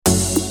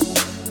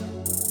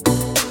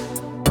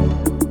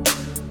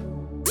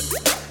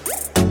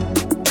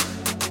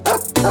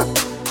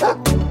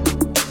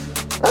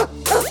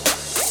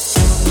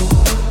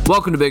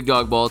Welcome to Big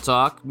Dog Ball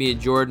Talk. Me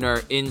and Jordan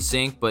are in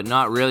sync, but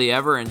not really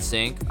ever in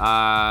sync.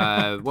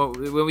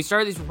 When we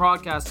start these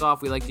podcasts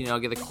off, we like to,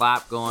 get the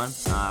clap going.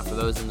 For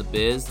those in the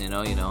biz, you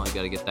got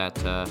to get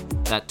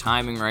that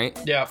timing right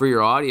for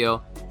your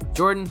audio.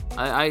 Jordan,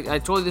 I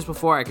told you this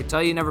before. I could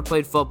tell you never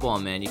played football,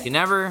 man. You can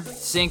never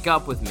sync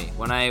up with me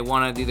when I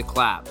want to do the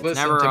clap. It's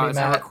Listen to me, it's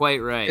Matt. never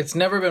quite right. It's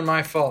never been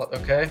my fault,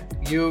 okay?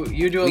 You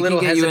do a we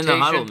little can get hesitation. you in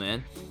the huddle,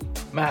 man.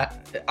 Matt,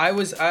 I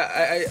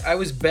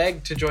was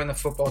begged to join the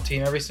football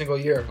team every single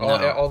year.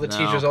 All the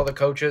teachers, all the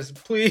coaches,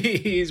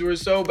 please, we're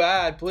so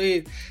bad,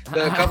 please.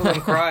 A couple of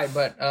them cried,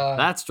 but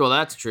that's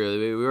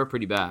true. We were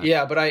pretty bad.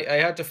 Yeah, but I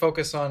had to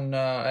focus on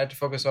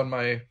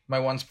my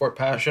one sport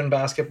passion,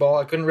 basketball.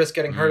 I couldn't risk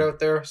getting hurt out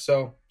there,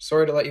 so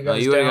sorry to let you guys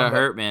down. You would have got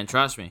hurt, man.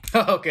 Trust me.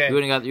 Okay. You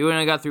wouldn't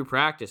have got through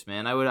practice,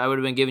 man. I would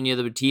have been giving you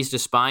the Batista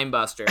spine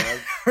buster.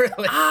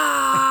 Really?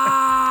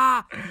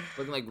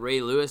 Looking like Ray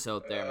Lewis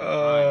out there.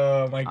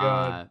 Oh my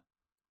God.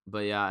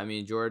 But yeah, I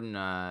mean, Jordan,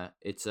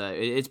 it's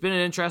been an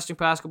interesting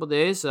past couple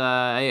days.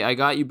 I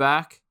got you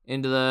back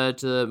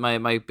into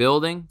my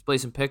building to play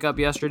some pickup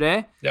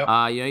yesterday.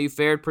 Yep. You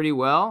fared pretty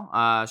well.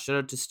 Shout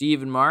out to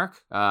Steve and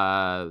Mark.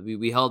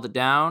 We held it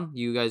down.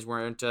 You guys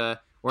weren't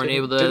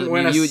able to didn't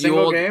win a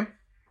single game.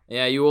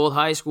 Yeah, you old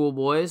high school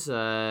boys. You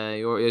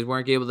guys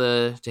weren't able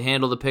to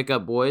handle the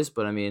pickup boys.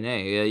 But I mean,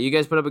 hey, you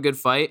guys put up a good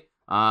fight.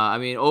 I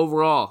mean,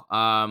 overall,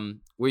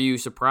 were you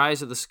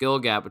surprised at the skill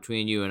gap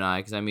between you and I?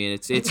 Because, I mean,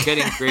 it's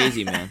getting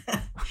crazy, man.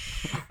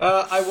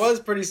 I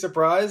was pretty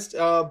surprised,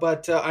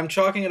 but I'm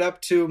chalking it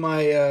up to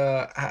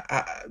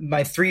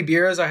my 3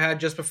 beers I had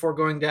just before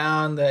going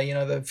down.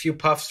 The few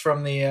puffs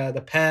from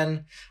the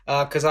pen.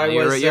 Because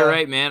You're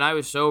right, man. I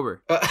was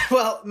sober.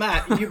 Well,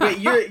 Matt,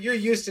 you're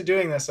used to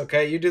doing this,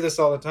 okay? You do this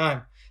all the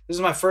time. This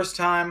is my first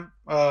time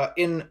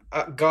in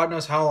God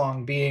knows how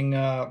long being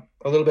a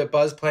little bit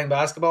buzzed playing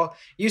basketball.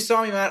 You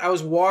saw me, Matt. I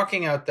was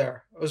walking out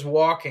there. I was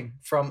walking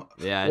over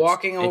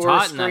it's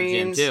hot screens. In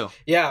that gym too.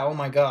 Yeah. Oh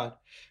my God.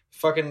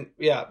 Fucking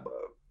yeah.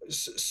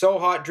 So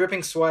hot,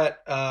 dripping sweat.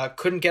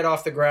 Couldn't get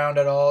off the ground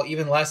at all.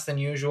 Even less than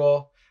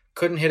usual.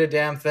 Couldn't hit a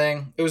damn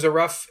thing. It was a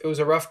rough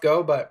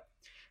go, but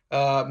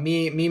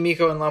me,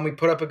 Miko, and Lum, we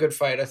put up a good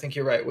fight. I think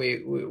you're right.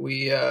 We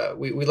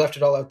left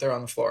it all out there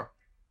on the floor.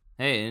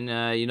 Hey, and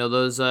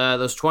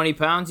those 20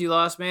 pounds you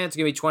lost, man, it's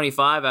gonna be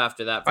 25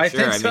 after that for sure.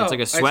 Think I mean, so. it's like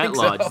a sweat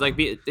lodge. So.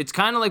 It's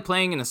kind of like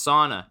playing in a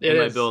sauna in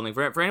my building.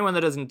 For anyone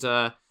that doesn't,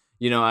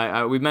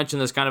 we've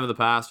mentioned this kind of in the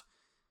past.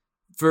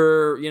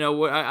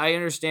 I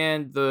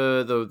understand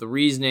the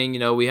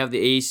reasoning. We have the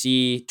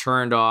AC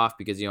turned off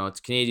because it's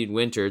Canadian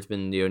winter. It's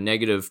been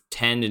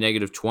 -10 to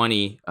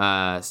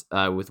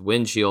 -20 with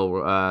wind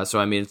chill. So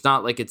I mean, it's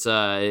not like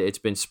it's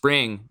been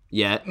spring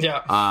yet.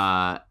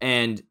 Yeah.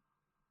 And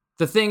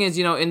the thing is,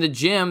 in the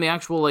gym, the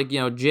actual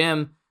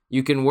gym,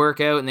 you can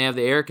work out and they have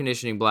the air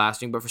conditioning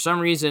blasting. But for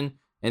some reason,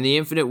 in the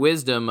infinite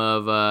wisdom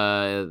of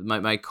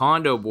my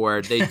condo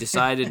board, they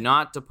decided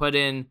not to put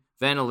in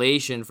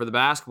ventilation for the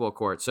basketball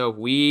court. So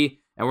we're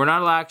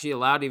not actually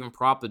allowed to even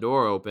prop the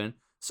door open.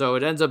 So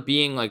it ends up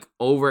being like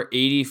over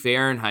 80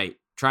 Fahrenheit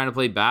trying to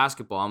play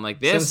basketball. I'm like,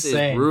 this is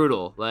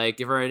brutal. Like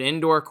if you're at an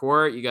indoor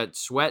court, you got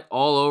sweat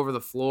all over the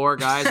floor.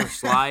 Guys are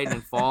sliding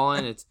and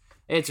falling.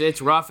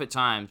 It's rough at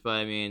times, but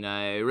I mean,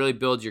 it really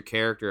builds your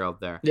character out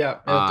there. Yeah,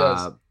 it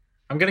does.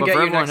 I'm going to get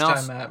you next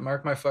time, Matt.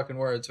 Mark my fucking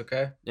words,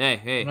 okay?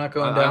 Hey. I'm not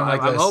going down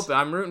like this.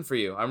 I'm rooting for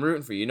you. I'm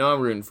rooting for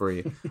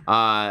you.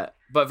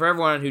 But for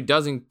everyone who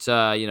doesn't,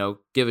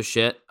 give a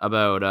shit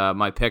about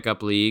my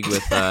pickup league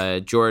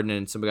with Jordan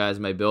and some guys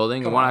in my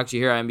building and want to actually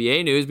hear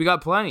NBA news, we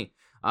got plenty.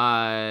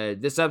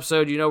 This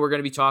episode, we're going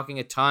to be talking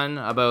a ton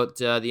about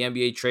the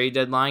NBA trade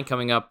deadline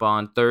coming up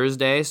on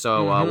Thursday.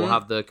 So we'll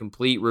have the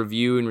complete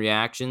review and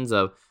reactions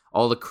of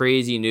all the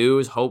crazy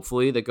news,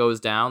 hopefully, that goes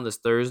down this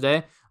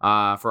Thursday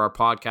for our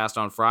podcast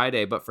on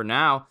Friday. But for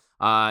now,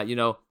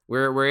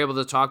 we're able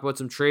to talk about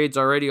some trades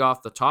already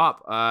off the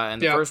top.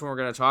 And the first one we're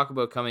going to talk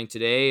about coming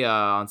today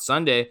on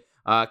Sunday,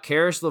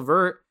 Caris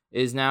LeVert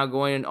is now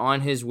going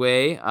on his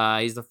way.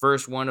 He's the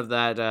first one of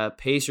that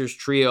Pacers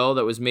trio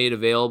that was made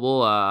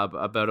available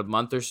about a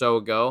month or so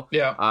ago.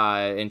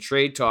 In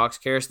trade talks,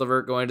 Caris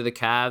LeVert going to the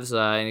Cavs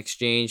in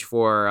exchange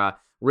for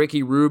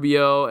Ricky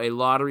Rubio, a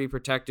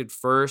lottery-protected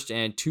first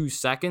and 2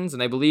 seconds.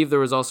 And I believe there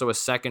was also a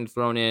second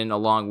thrown in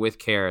along with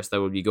Caris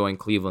that would be going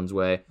Cleveland's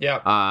way.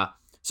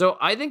 So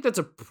I think that's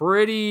a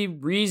pretty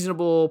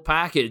reasonable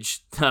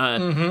package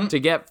to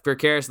get for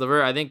Caris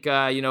LeVert. I think,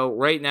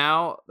 right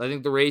now, I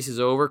think the race is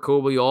over.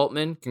 Kobe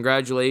Altman,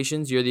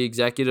 congratulations. You're the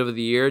executive of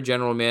the year,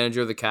 general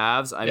manager of the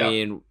Cavs. I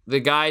mean,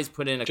 the guy's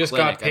put in a just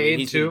clinic. Got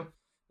paid too.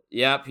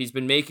 He's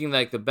been making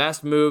like the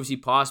best moves he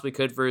possibly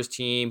could for his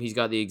team. He's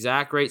got the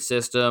exact right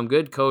system,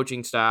 good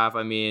coaching staff.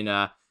 I mean,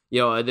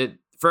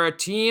 for a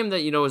team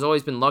that, has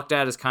always been looked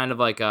at as kind of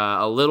like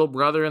a little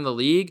brother in the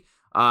league,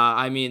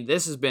 I mean,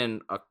 this has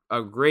been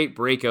a great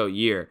breakout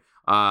year.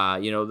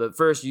 The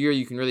first year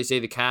you can really say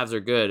the Cavs are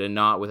good and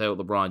not without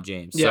LeBron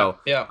James.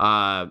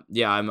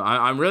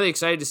 I'm really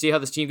excited to see how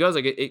this team goes.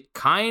 Like it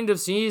kind of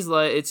seems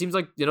like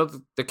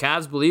the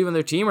Cavs believe in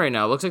their team right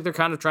now. It looks like they're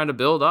kind of trying to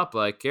build up.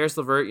 Like Caris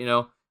LeVert,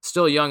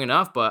 still young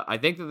enough, but I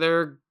think that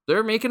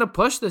they're making a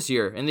push this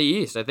year in the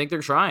East. I think they're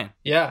trying.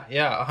 Yeah,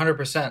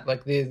 100%.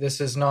 Like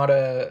this is not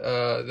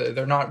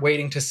they're not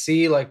waiting to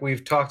see, like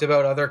we've talked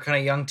about other kind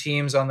of young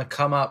teams on the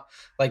come up,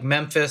 like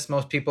Memphis.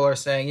 Most people are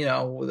saying,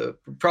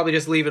 probably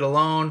just leave it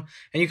alone.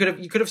 And you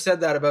could have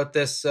said that about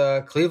this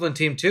Cleveland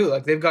team too.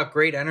 Like they've got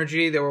great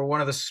energy. They were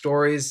one of the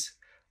stories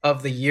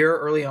of the year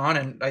early on,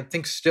 and I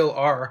think still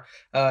are,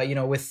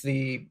 with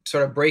the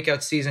sort of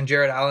breakout season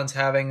Jared Allen's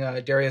having,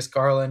 Darius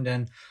Garland,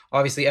 and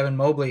obviously Evan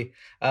Mobley.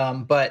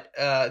 But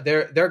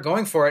they're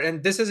going for it.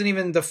 And this isn't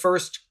even the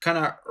first kind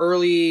of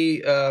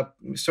early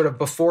sort of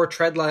before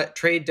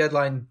trade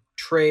deadline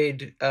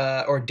trade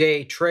or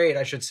day trade,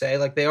 I should say.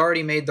 Like they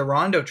already made the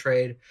Rondo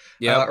trade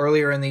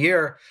earlier in the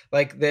year.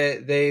 Like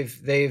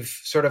they've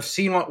sort of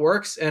seen what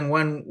works, and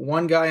when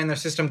one guy in their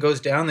system goes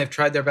down, they've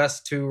tried their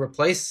best to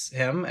replace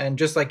him. And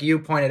just like you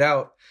pointed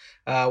out,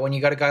 when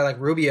you got a guy like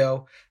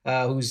Rubio,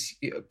 who's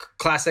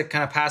classic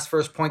kind of pass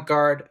first point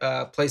guard,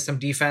 plays some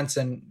defense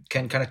and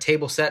can kind of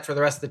table set for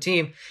the rest of the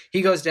team.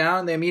 He goes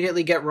down, they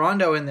immediately get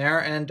Rondo in there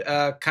and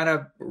kind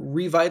of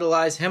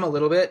revitalize him a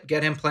little bit,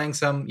 get him playing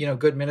some,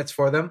 good minutes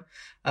for them.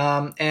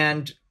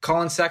 And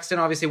Colin Sexton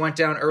obviously went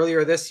down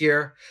earlier this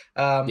year,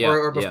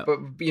 before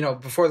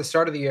the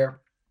start of the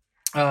year.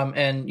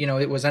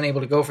 It was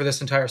unable to go for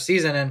this entire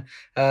season.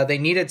 And they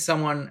needed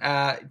someone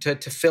to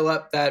fill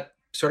up that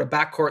sort of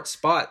backcourt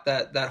spot,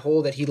 that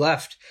hole that he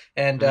left.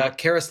 And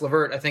Caris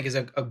LeVert, I think, is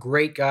a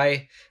great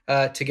guy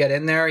to get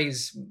in there.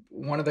 He's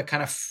one of the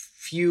kind of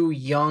few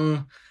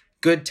young,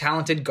 good,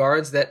 talented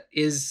guards that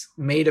is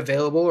made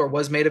available or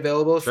was made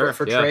available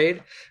for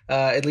trade,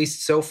 at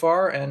least so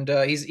far. And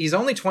he's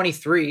only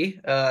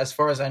 23, as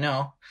far as I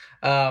know.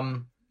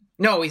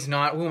 No, he's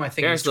not. Who am I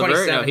thinking? He's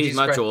 27. No, he's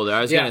much older. I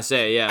was going to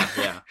say,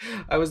 yeah.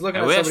 I was looking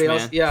at somebody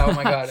else. Yeah, oh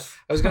my God.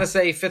 I was going to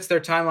say he fits their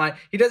timeline.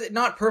 He does it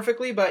not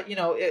perfectly, but,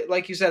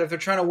 like you said, if they're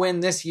trying to win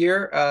this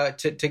year,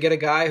 to get a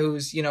guy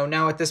who's,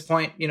 now at this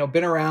point,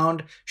 been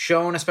around,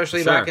 shown,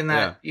 especially back in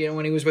that,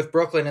 when he was with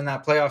Brooklyn in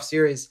that playoff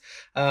series,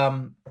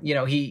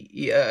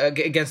 he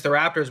against the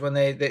Raptors when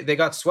they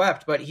got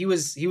swept, but he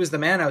was the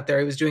man out there.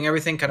 He was doing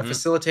everything, kind of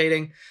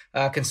facilitating,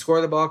 can score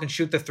the ball, can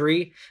shoot the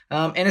three,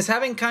 and is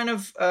having kind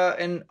of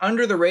an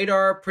under the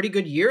radar pretty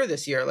good year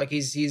this year. Like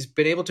he's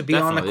been able to be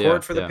on the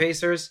court for the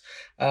Pacers,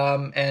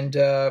 and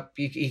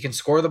he can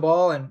score the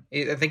ball, and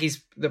I think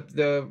he's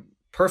the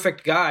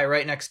perfect guy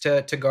right next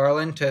to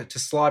Garland to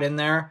slot in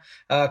there,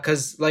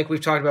 because like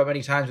we've talked about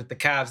many times with the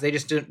Cavs,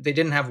 they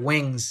didn't have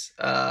wings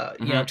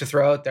to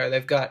throw out there.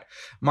 They've got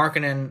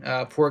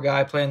Markkanen, poor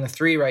guy, playing the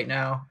three right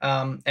now,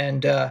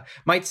 and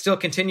might still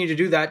continue to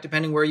do that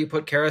depending where you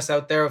put Caris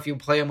out there. If you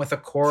play him with a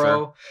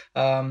Coro,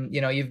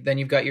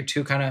 you've got your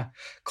two kind of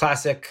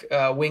classic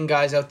wing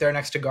guys out there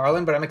next to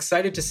Garland. But I'm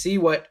excited to see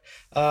what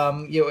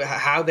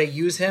how they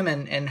use him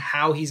and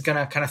how he's going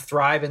to kind of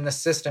thrive in this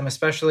system,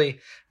 especially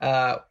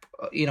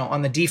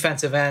on the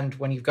defensive end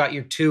when you've got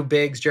your two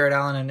bigs, Jared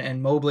Allen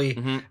and Mobley,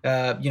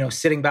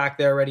 sitting back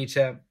there ready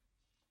to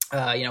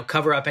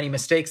cover up any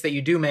mistakes that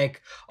you do make.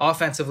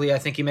 Offensively, I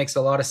think he makes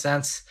a lot of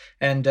sense,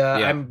 and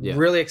I'm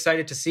really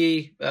excited to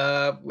see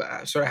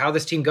sort of how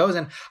this team goes.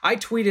 And I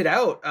tweeted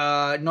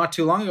out not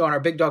too long ago on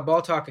our Big Dog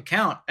Ball Talk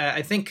account,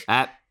 I think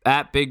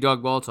at Big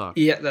Dog Ball Talk.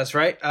 Yeah, that's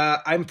right.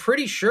 I'm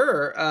pretty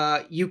sure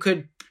you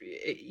could,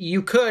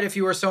 if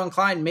you were so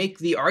inclined, make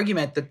the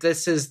argument that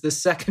this is the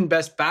second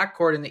best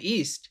backcourt in the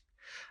East,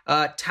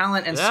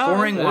 talent and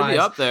scoring wise.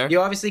 Up there.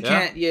 You obviously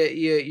can't.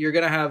 You're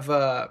gonna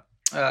have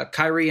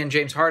Kyrie and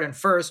James Harden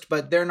first,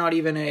 but they're not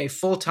even a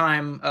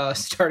full-time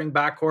starting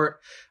backcourt.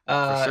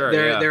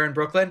 They're in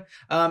Brooklyn,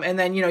 and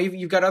then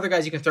you've got other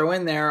guys you can throw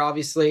in there.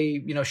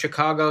 Obviously,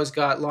 Chicago's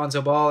got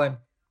Lonzo Ball and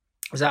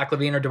Zach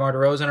LaVine or DeMar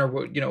DeRozan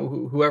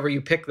or whoever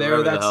you pick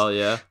there.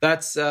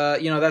 That's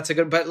a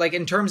good. But like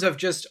in terms of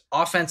just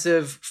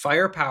offensive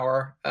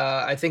firepower,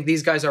 I think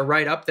these guys are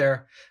right up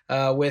there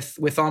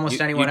with almost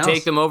anyone else. You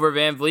take them over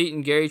Van Vliet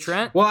and Gary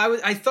Trent? Well,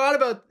 I thought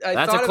about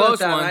that's a close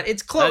that. One.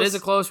 It's close. That is a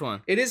close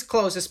one. It is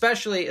close,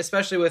 especially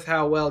with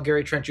how well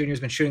Gary Trent Jr.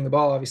 has been shooting the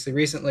ball, obviously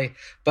recently.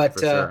 But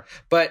sure.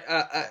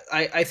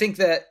 I think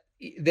that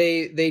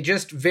they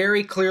just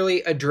very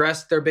clearly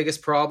addressed their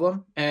biggest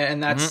problem,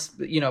 and that's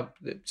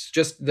it's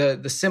just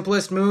the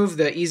simplest move,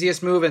 the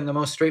easiest move, and the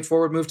most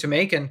straightforward move to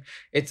make, and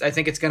I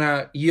think it's going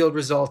to yield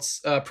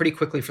results pretty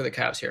quickly for the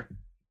Cavs here.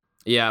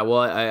 Yeah,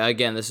 well,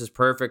 again, this is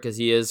perfect because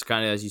he is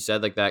kind of, as you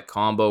said, like that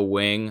combo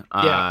wing.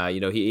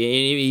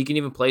 He can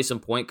even play some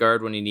point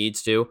guard when he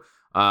needs to.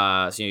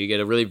 So you get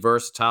a really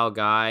versatile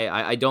guy.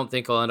 I don't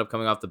think he'll end up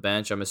coming off the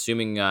bench. I'm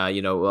assuming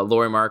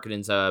Lauri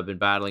Markkanen's been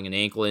battling an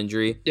ankle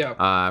injury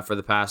for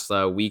the past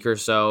week or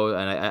so,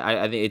 and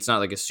I think it's not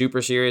like a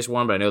super serious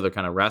one, but I know they're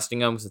kind of resting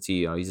him since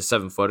he's a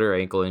 7-footer.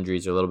 Ankle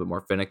injuries are a little bit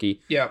more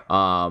finicky. Yeah.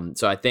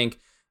 So I think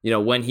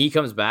when he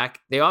comes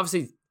back, they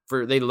obviously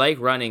they like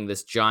running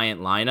this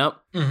giant lineup.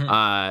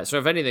 So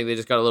if anything, they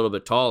just got a little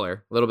bit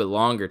taller, a little bit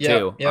longer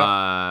too.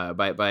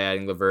 By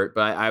adding LeVert.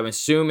 But I'm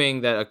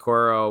assuming that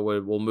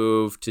Okoro will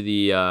move to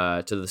the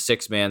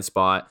 6-man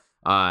spot.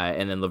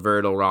 And then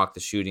LeVert will rock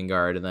the shooting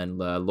guard, and then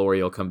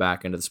Lauri will come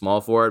back into the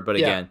small forward. But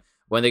again,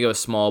 when they go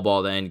small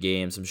ball to end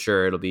games, I'm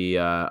sure it'll be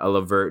a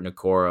LeVert and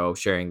Okoro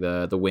sharing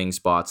the wing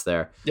spots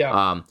there.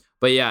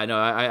 But yeah, no,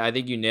 I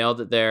think you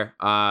nailed it there.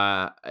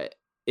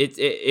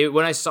 It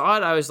when I saw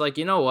it, I was like,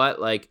 you know what,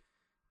 like,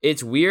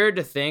 it's weird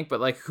to think,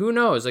 but like, who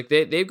knows? Like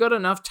they've got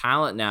enough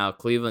talent now.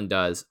 Cleveland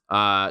does.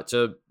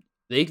 So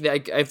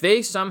if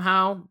they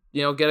somehow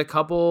get a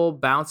couple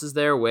bounces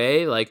their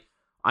way, like,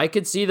 I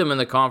could see them in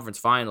the conference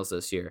finals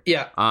this year.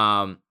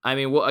 I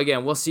mean,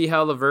 we'll see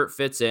how LeVert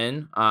fits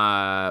in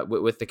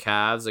with the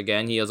Cavs.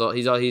 Again,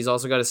 he's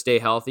also got to stay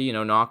healthy,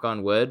 knock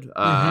on wood.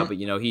 But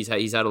he's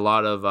had a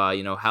lot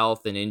of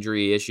health and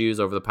injury issues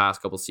over the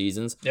past couple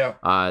seasons.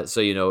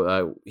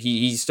 So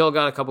he's still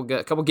got a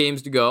couple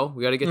games to go.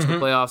 We got to get to the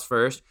playoffs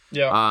first.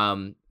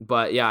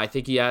 But yeah, I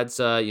think he adds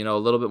a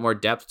little bit more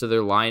depth to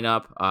their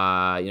lineup.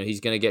 He's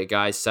going to get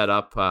guys set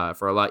up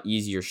for a lot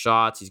easier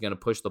shots. He's going to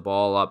push the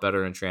ball a lot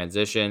better in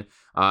transition.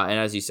 And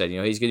as you said,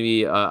 he's going to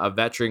be a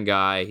veteran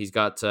guy. He's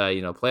got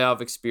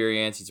playoff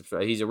experience.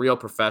 He's a real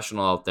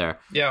professional out there.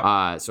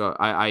 So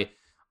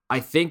I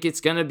think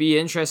it's going to be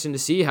interesting to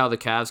see how the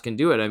Cavs can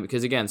do it.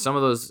 Because again, some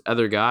of those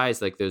other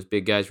guys, like those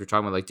big guys we're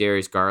talking about, like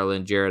Darius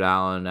Garland, Jared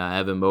Allen,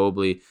 Evan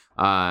Mobley.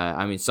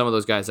 Some of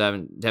those guys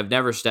have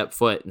never stepped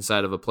foot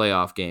inside of a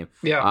playoff game.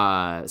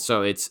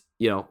 So it's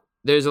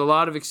there's a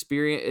lot of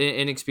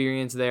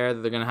inexperience there that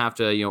they're going to have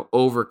to,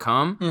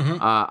 overcome.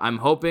 I'm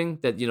hoping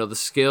that, the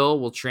skill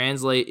will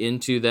translate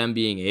into them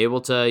being able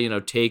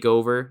to, take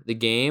over the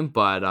game.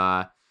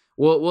 But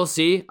we'll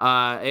see.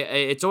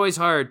 It's always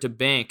hard to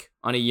bank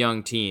on a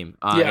young team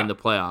in the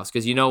playoffs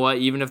because you know what?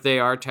 Even if they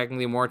are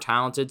technically more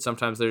talented,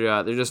 sometimes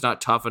they're just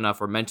not tough enough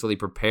or mentally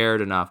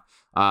prepared enough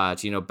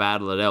to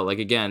battle it out. Like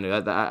again,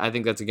 I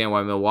think that's again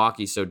why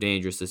Milwaukee's so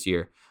dangerous this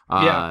year.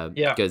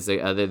 Because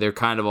they're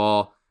kind of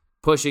all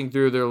pushing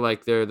through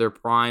their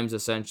primes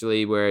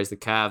essentially, whereas the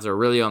Cavs are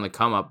really on the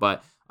come up.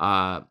 But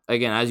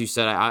again, as you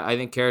said, I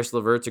think Karis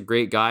LeVert's a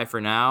great guy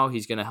for now.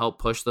 He's going to help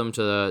push them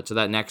to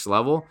that next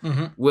level.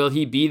 Will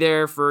he be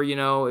there for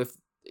if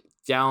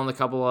down a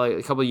couple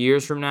of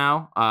years from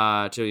now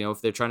to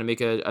if they're trying to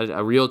make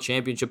a real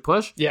championship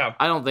push?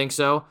 I don't think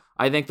so.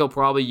 I think they'll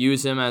probably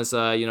use him as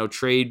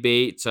trade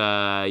bait,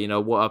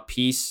 a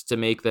piece to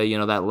make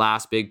the that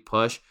last big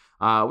push.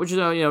 Which is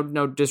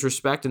no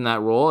disrespect in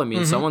that role. I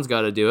mean, someone's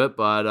got to do it,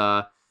 but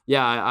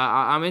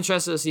I'm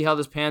interested to see how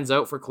this pans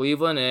out for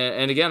Cleveland.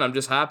 And again, I'm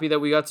just happy that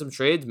we got some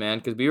trades, man,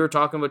 because we were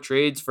talking about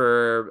trades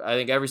for I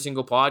think every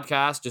single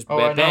podcast, just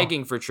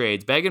begging for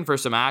trades, begging for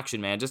some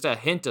action, man, just a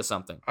hint of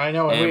something. I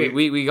know, and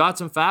we got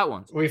some fat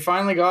ones. We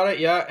finally got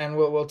it, and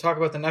we'll talk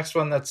about the next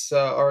one that's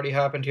already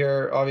happened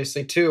here,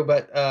 obviously too.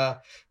 But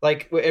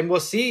and we'll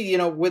see,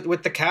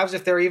 with the Cavs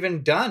if they're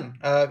even done,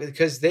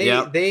 because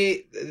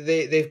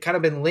they've kind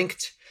of been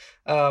linked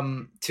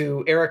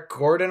to Eric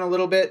Gordon a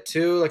little bit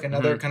too, like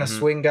another kind of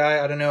swing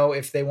guy. I don't know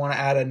if they want to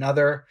add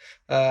another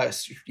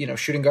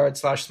shooting guard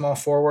 / small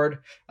forward.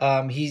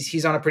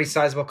 He's on a pretty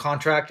sizable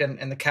contract,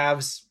 and the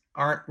Cavs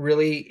aren't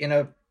really in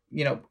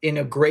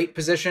a great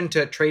position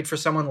to trade for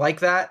someone like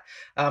that,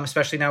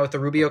 especially now with the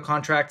Rubio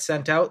contract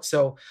sent out.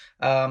 So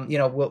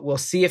we'll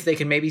see if they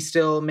can maybe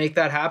still make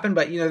that happen.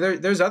 But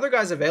there's other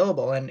guys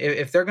available, and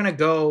if they're going to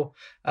go,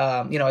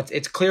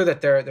 it's clear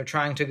that they're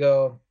trying to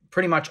go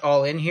pretty much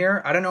all in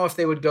here. I don't know if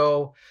they would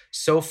go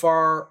so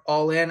far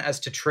all in as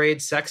to trade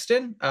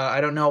Sexton.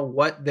 I don't know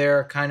what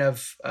their kind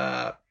of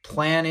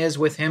plan is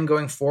with him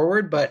going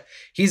forward, but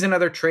he's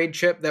another trade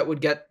chip that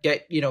would get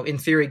in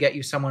theory get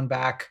you someone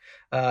back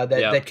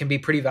that can be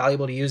pretty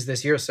valuable to use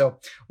this year. So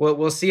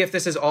we'll see if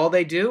this is all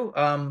they do.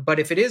 But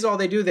if it is all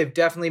they do, they've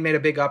definitely made a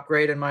big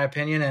upgrade in my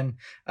opinion.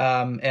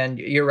 And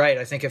you're right.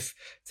 I think if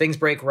things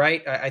break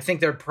right, I think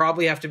there'd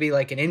probably have to be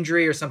like an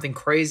injury or something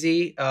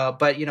crazy.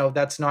 But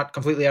that's not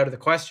completely out of the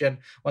question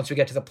once we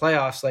get to the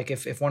playoffs. Like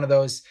if one of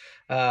those,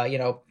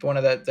 one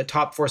of the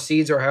top 4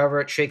 seeds or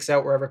however it shakes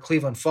out, wherever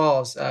Cleveland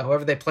falls,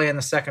 whoever they play in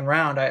the second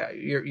round,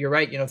 you're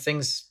right.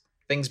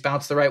 Things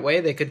bounce the right way,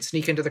 they could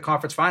sneak into the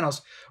conference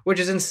finals, which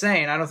is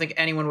insane. I don't think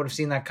anyone would have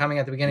seen that coming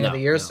at the beginning of the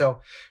year.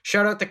 So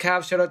shout out the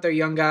Cavs, shout out their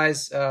young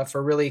guys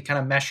for really kind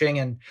of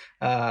meshing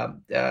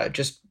and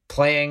just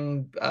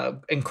playing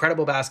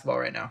incredible basketball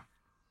right now.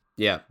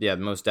 Yeah,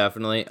 most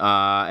definitely.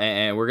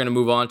 And we're going to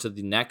move on to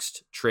the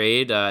next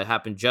trade. It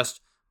happened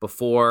just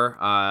before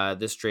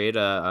this trade,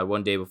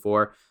 one day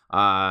before.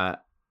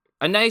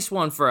 A nice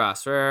one for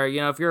us. Or,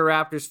 if you're a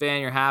Raptors fan,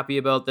 you're happy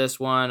about this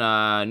one.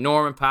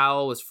 Norman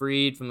Powell was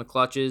freed from the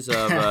clutches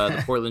of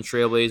the Portland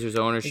Trailblazers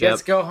ownership.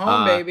 Let's go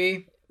home,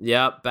 baby.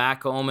 Yep,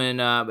 back home in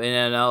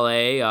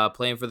LA,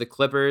 playing for the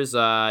Clippers.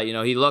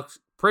 He looked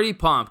pretty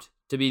pumped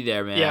to be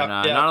there, man.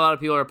 Not a lot of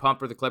people are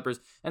pumped for the Clippers.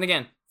 And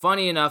again,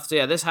 funny enough, so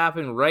yeah, this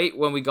happened right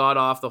when we got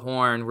off the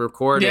horn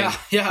recording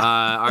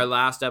our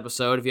last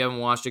episode. If you haven't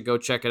watched it, go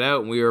check it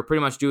out. And we were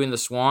pretty much doing the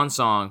swan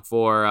song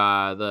for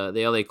the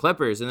LA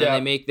Clippers. And then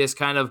they make this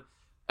kind of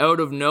out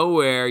of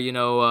nowhere,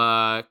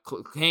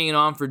 hanging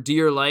on for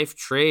dear life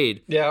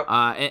trade.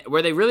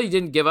 Where they really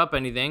didn't give up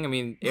anything. I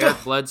mean,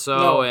 Eric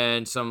Bledsoe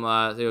and some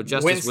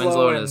Justice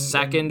Winslow in a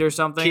second or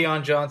something.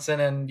 Keon Johnson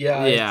and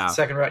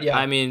second round. Yeah,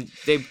 I mean,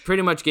 they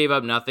pretty much gave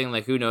up nothing.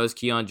 Like, who knows?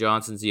 Keon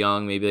Johnson's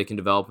young. Maybe they can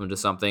develop him to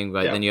something.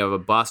 But then you have a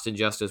bust in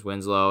Justice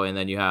Winslow, and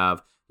then you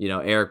have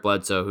Eric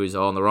Bledsoe, who's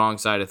on the wrong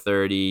side of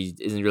 30,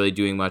 isn't really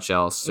doing much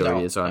else. I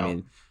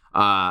mean,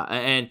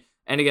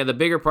 and again, the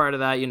bigger part of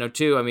that,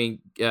 too, I mean,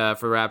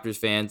 for Raptors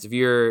fans, if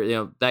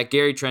you're, that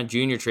Gary Trent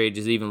Jr. trade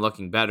is even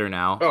looking better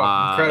now.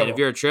 Incredible. And if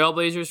you're a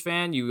Trailblazers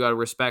fan, you got to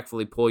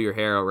respectfully pull your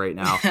hair out right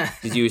now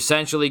because you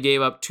essentially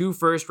gave up 2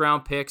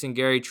 first-round picks in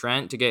Gary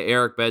Trent to get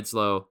Eric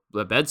Bledsoe,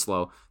 and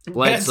Bedslow.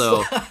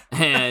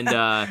 and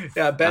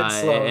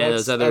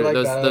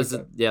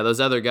those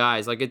other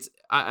guys. Like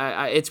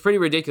it's pretty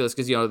ridiculous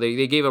because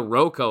they gave up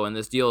Rocco in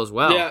this deal as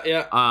well.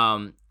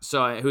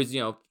 So who's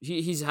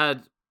he's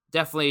had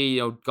definitely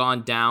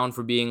gone down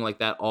for being like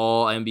that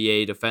all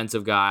NBA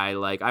defensive guy.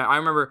 Like I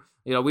remember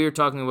we were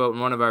talking about in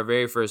one of our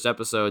very first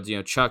episodes,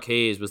 Chuck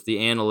Hayes was the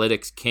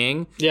analytics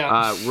king.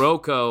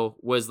 Rocco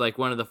was like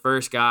one of the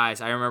first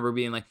guys. I remember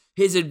being like,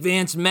 his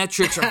advanced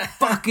metrics are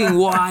fucking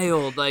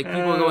wild. Like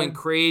people are going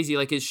crazy,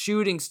 like his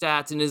shooting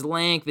stats and his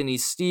length and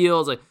his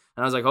steals. Like,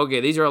 and I was like,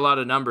 okay, these are a lot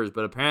of numbers,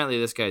 but apparently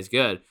this guy's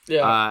good.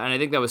 And I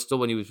think that was still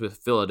when he was with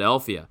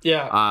Philadelphia.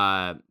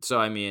 So,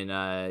 I mean,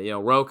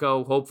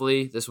 Rocco,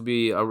 hopefully this will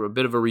be a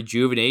bit of a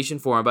rejuvenation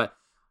for him. But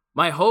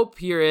my hope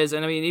here is,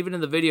 and I mean, even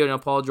in the video,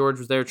 Paul George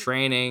was there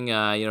training,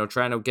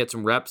 trying to get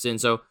some reps in.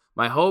 So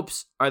my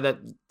hopes are that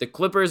the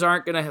Clippers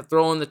aren't going to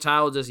throw in the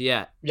towel just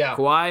yet.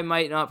 Kawhi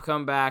might not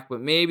come back,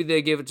 but maybe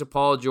they give it to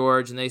Paul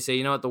George and they say,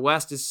 you know what, the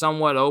West is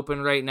somewhat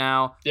open right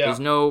now. There's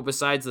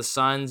besides the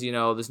Suns,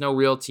 there's no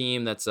real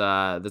team that's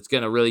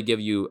going to really give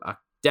you a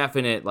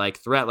definite like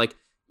threat. Like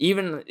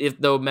even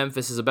though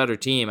Memphis is a better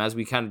team, as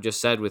we kind of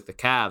just said with the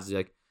Cavs,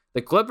 like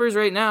the Clippers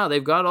right now,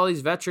 they've got all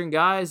these veteran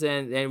guys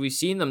and we've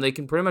seen them. They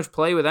can pretty much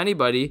play with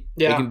anybody.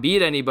 They can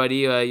beat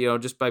anybody,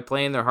 just by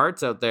playing their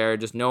hearts out there,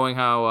 just knowing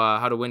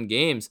how to win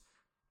games.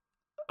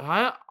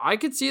 I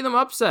could see them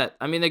upset.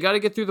 I mean, they got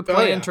to get through the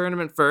play-in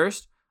tournament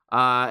first,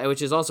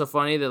 which is also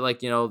funny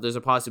that there's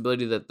a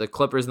possibility that the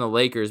Clippers and the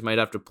Lakers might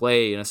have to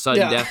play in a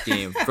sudden death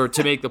game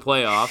to make the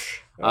playoffs.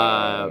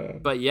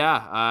 But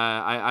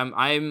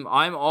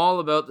I'm all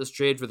about this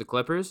trade for the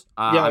Clippers.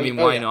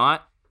 Why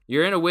not?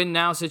 You're in a win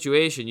now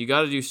situation. You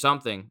got to do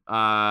something.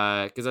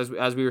 Because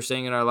as we were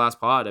saying in our last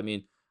pod, I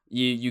mean,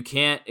 you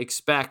can't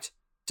expect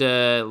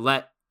to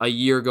let a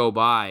year go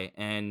by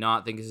and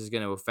not think this is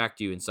going to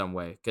affect you in some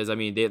way. Because I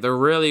mean, they're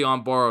really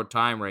on borrowed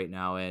time right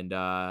now. And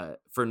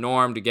for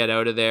Norm to get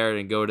out of there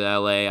and go to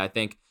LA, I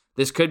think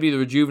this could be the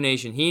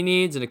rejuvenation he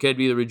needs, and it could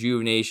be the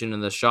rejuvenation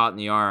and the shot in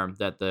the arm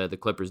that the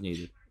Clippers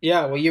needed.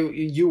 Yeah, well,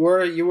 you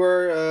were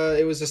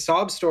it was a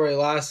sob story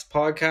last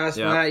podcast,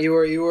 Matt. You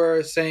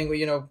were saying,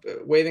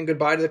 waving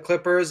goodbye to the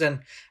Clippers, and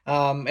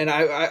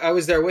I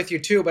was there with you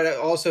too, but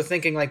also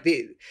thinking like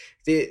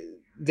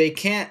they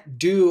can't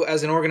do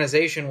as an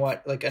organization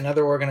what like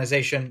another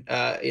organization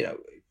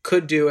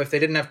could do if they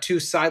didn't have 2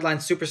 sideline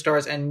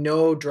superstars and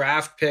no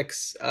draft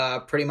picks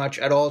pretty much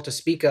at all to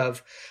speak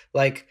of.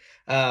 Like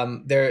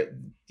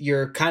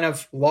you're kind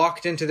of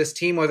locked into this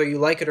team whether you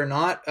like it or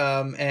not,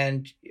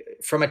 and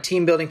from a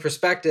team building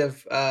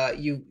perspective,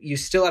 you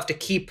still have to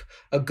keep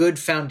a good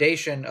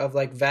foundation of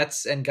like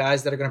vets and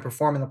guys that are going to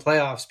perform in the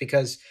playoffs,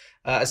 because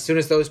as soon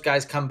as those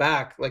guys come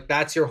back, like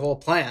that's your whole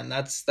plan.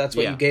 That's what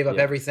you gave up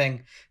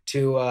everything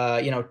to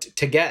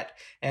to get.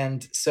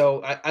 And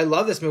so I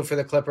love this move for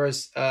the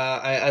Clippers.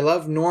 I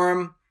love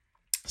Norm,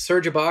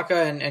 Serge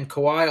Ibaka and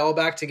Kawhi all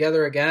back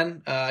together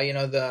again.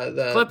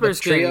 The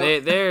Clippers the trio.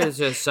 They're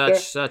just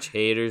such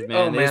haters,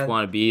 man. They just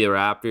want to be the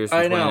Raptors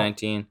for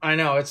 2019. I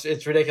know it's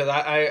ridiculous.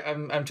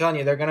 I'm telling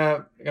you, they're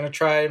gonna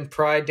try and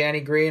pry Danny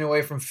Green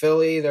away from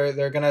Philly.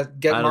 They're gonna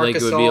get Marc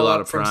Gasol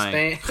up from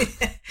Spain.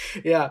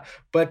 Yeah,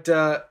 but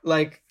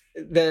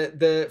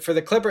the for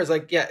the Clippers,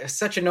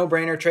 such a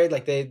no-brainer trade.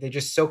 Like they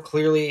just so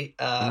clearly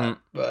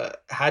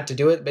had to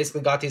do it.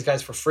 Basically got these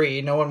guys for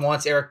free. No one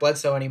wants Eric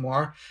Bledsoe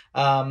anymore.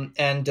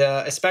 And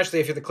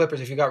especially if you're the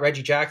Clippers, if you got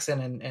Reggie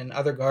Jackson and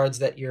other guards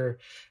that you're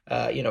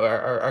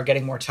are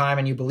getting more time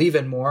and you believe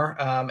in more.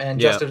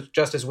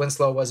 Justice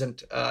Winslow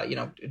wasn't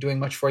doing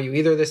much for you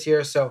either this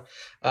year. So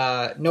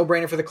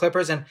no-brainer for the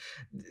Clippers. And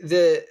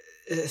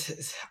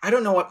I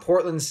don't know what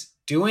Portland's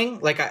doing.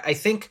 Like I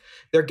think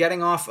they're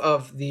getting off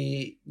of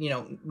the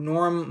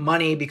Norm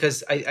money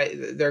because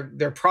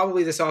they're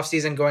probably this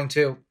offseason going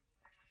to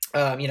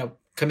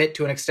commit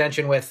to an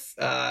extension with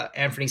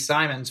Anthony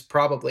Simons,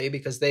 probably,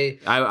 because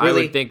I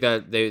would think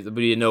that it would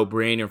be a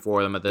no-brainer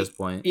for them at this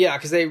point. Yeah,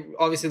 because they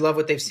obviously love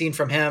what they've seen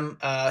from him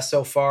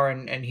so far,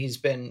 and he's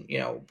been,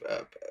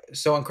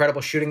 so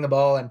incredible shooting the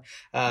ball, and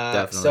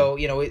so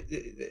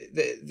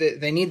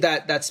they need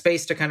that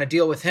space to kind of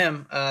deal with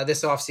him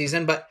this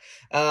offseason. But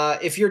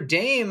if you're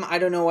Dame, I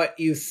don't know what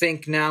you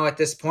think now at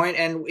this point.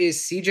 And is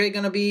CJ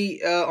going to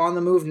be on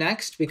the move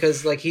next?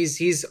 Because like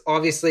he's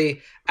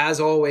obviously, as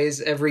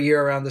always, every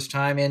year around this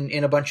time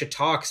in a bunch of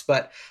talks,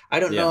 but I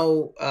don't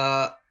know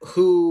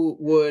who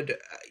would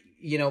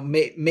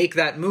make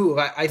that move.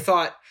 I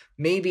thought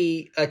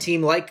maybe a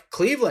team like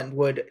Cleveland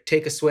would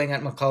take a swing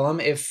at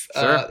McCollum if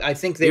I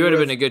think they would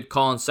have been a good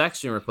Colin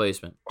Sexton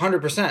replacement.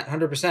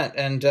 100%.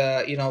 And,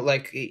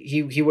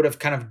 he would have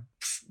kind of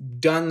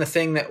done the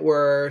thing that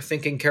we're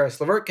thinking Karis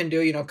LeVert can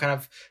do, kind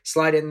of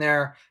slide in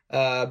there,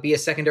 be a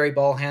secondary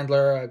ball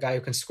handler, a guy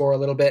who can score a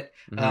little bit,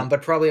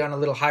 but probably on a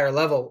little higher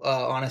level,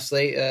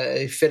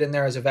 honestly, fit in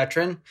there as a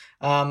veteran.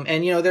 And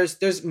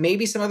there's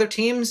maybe some other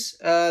teams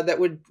that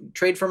would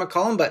trade for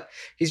McCollum, but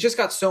he's just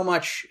got so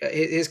much.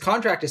 His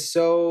contract is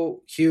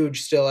so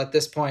huge still at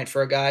this point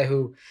for a guy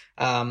who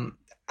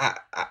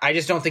I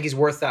just don't think he's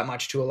worth that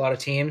much to a lot of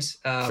teams.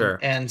 Sure.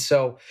 And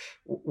so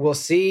we'll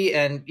see.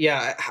 And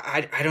yeah,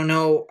 I don't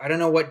know. I don't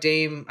know what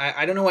Dame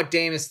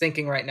is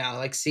thinking right now.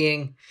 Like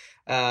seeing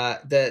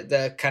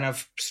the kind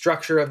of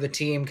structure of the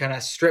team kind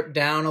of stripped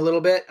down a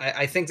little bit.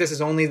 I think this is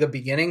only the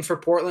beginning for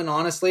Portland,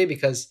 honestly,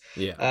 because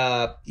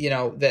like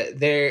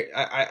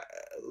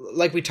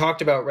we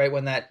talked about, right,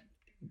 when that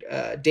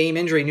Dame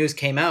injury news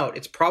came out,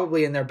 it's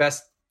probably in their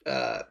best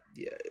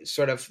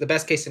sort of the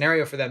best case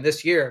scenario for them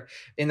this year,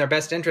 in their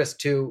best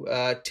interest to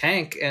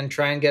tank and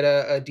try and get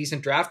a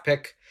decent draft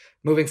pick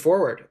moving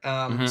forward.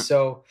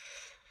 So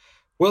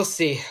we'll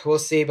see,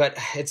 but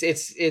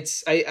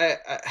it's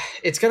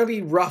going to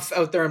be rough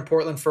out there in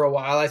Portland for a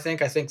while. I think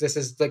this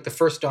is like the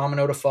first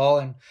domino to fall,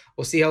 and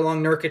we'll see how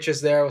long Nurkic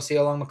is there. We'll see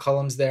how long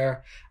McCollum's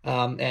there,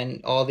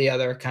 and all the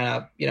other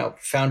kind of,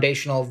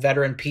 foundational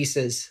veteran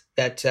pieces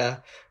that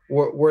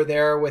were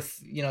there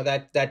with,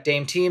 that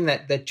Dame team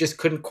that just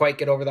couldn't quite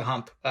get over the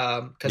hump.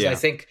 Because I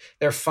think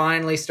they're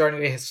finally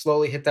starting to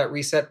slowly hit that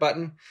reset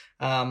button.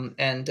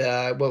 And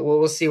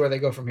we'll see where they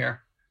go from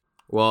here.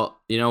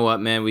 Well, you know what,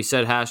 man? We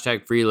said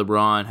hashtag free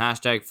LeBron,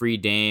 hashtag free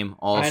Dame.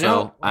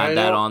 Also, add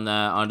that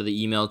onto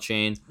the email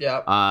chain.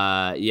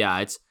 Yeah.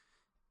 It's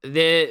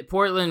the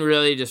Portland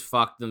really just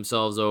fucked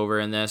themselves over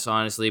in this.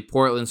 Honestly,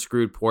 Portland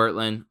screwed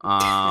Portland.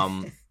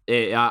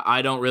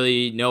 I don't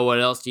really know what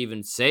else to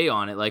even say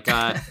on it. Like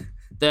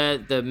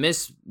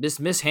the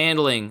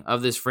mishandling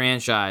of this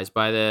franchise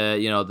by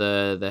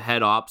the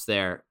head ops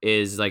there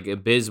is like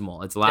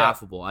abysmal. It's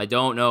laughable. Yeah. I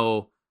don't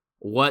know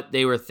what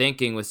they were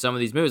thinking with some of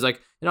these moves.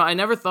 Like, I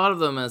never thought of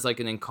them as like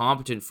an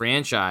incompetent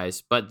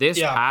franchise, but this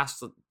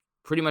past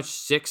pretty much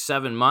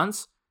 6-7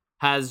 months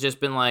has just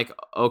been like,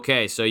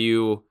 okay, so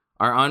you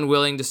are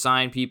unwilling to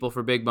sign people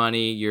for big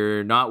money.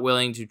 You're not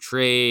willing to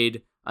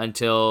trade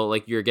until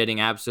like you're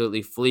getting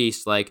absolutely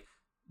fleeced. Like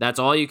that's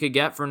all you could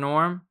get for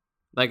Norm.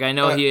 Like I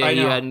know he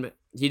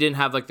didn't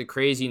have like the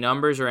crazy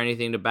numbers or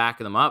anything to back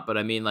them up, but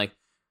I mean like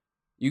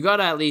you got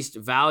to at least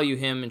value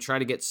him and try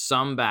to get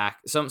some back,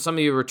 some of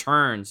your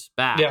returns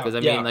back. Because I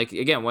mean, like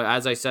again,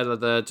 as I said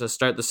to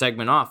start the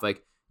segment off,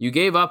 like you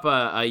gave up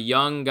a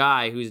young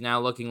guy who's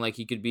now looking like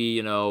he could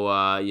be,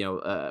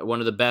 one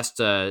of the best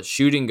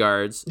shooting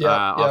guards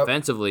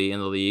offensively in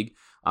the league.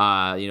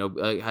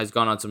 Has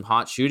gone on some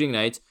hot shooting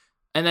nights.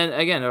 And then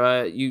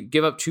again, you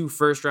give up 2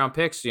 first-round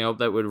picks,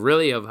 that would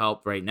really have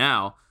helped right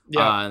now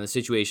in the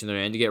situation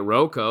they're in, to get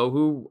Rocco,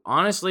 who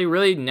honestly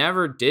really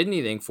never did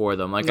anything for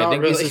them. Like, I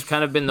think this has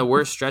kind of been the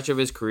worst stretch of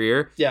his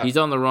career. Yeah. He's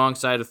on the wrong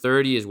side of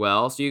 30 as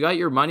well. So you got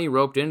your money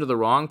roped into the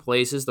wrong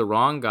places, the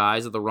wrong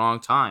guys at the wrong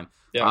time.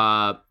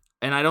 Yeah.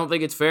 And I don't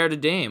think it's fair to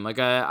Dame. Like,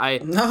 I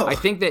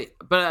think that,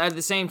 but at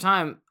the same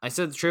time, I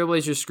said the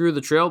Trailblazers screwed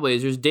the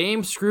Trailblazers.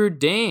 Dame screwed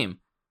Dame.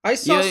 I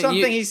saw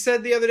something he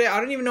said the other day. I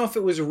don't even know if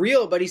it was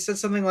real, but he said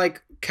something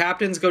like,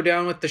 captains go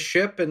down with the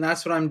ship and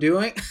that's what I'm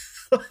doing.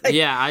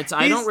 I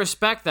don't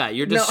respect that.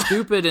 You're just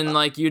stupid and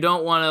like you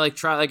don't want to like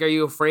try. Like, are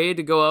you afraid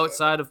to go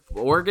outside of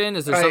Oregon?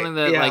 Is there something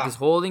that like is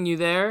holding you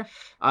there?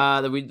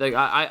 That we like.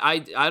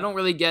 I don't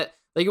really get.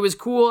 Like, it was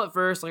cool at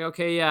first, like,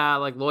 okay, yeah,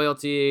 like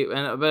loyalty,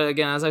 but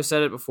again, as I've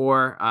said it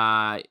before,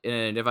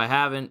 and if I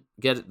haven't,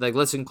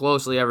 listen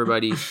closely,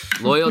 everybody.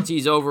 Loyalty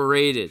is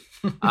overrated.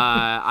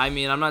 I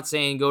mean, I'm not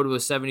saying go to a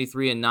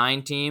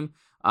 73-9 team,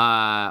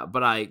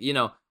 but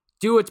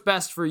do what's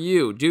best for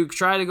you.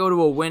 Try to go to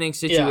a winning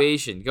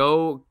situation.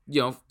 Go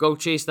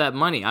chase that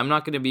money. I'm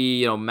not going to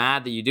be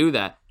mad that you do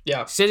that.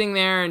 Yeah, sitting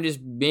there and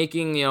just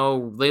making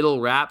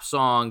little rap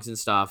songs and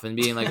stuff and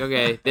being like,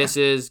 okay, this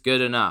is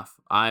good enough.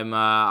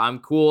 I'm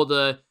cool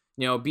to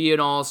be an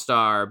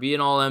all-star, be an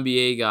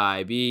all-NBA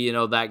guy, be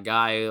that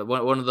guy,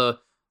 one of the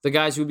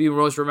guys who'd be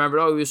most remembered.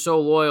 Oh, he was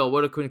so loyal.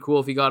 Would have been cool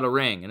if he got a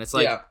ring. And it's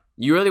like,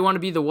 you really want to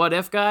be the what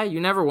if guy?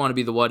 You never want to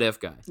be the what if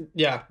guy.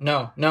 Yeah,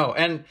 no.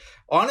 And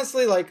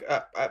honestly, like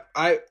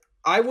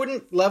I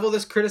wouldn't level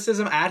this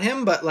criticism at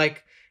him, but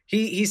like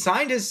he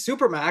signed his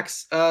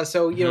supermax,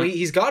 so you know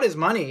he's got his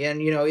money,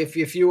 and you know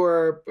if you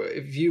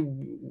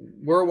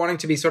were wanting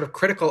to be sort of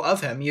critical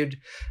of him, you'd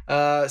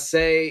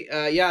say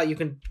yeah, you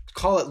can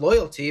call it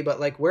loyalty, but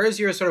like where's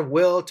your sort of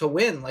will to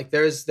win? Like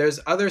there's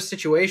other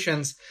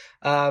situations,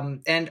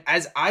 and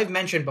as I've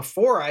mentioned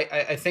before,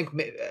 I think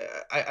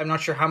I'm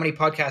not sure how many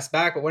podcasts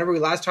back, but whenever we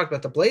last talked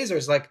about the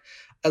Blazers, like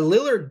a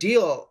Lillard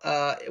deal,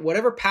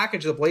 whatever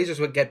package the Blazers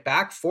would get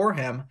back for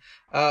him,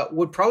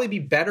 would probably be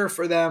better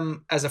for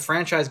them as a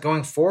franchise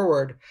going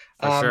forward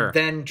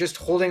than just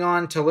holding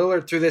on to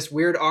Lillard through this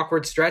weird,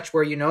 awkward stretch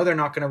where you know they're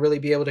not going to really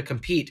be able to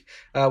compete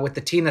with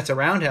the team that's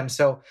around him.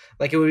 So,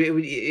 like, it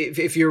would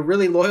if you're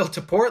really loyal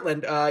to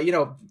Portland, you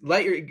know,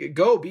 let your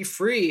go, be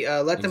free,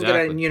 let them get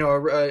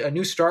a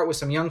new start with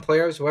some young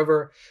players,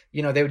 whoever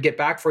you know they would get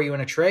back for you in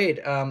a trade.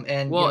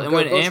 And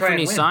when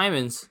Anthony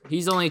Simons,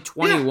 he's only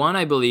 21,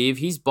 I believe,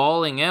 he's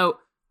balling out.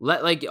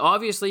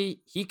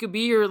 Obviously he could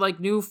be your like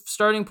new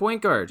starting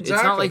point guard. Exactly.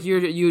 It's not like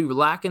you're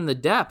lacking the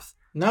depth.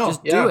 No,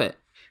 just do it.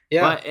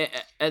 Yeah.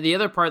 But the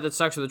other part that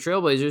sucks for the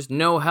Trailblazers,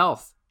 no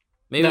health.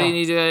 Maybe they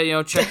need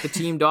to check the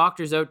team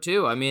doctors out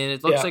too. I mean,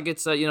 it looks like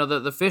it's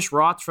the fish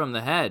rots from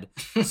the head.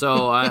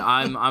 So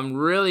I'm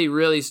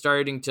really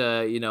starting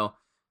to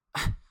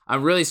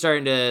I'm really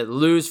starting to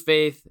lose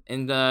faith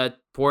in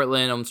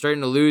Portland. I'm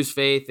starting to lose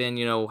faith in,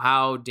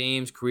 how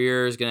Dame's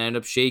career is going to end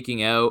up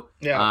shaking out.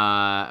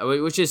 Yeah.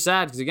 Which is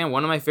sad because, again,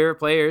 one of my favorite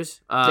players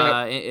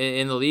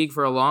in the league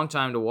for a long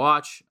time to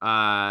watch.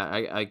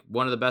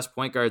 One of the best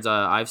point guards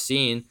I've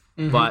seen.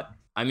 Mm-hmm. But,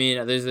 I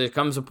mean, there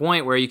comes a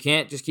point where you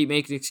can't just keep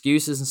making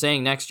excuses and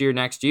saying next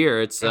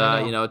year. It's,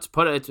 it's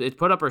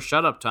put up or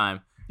shut up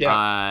time.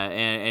 Yeah.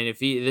 And if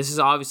this is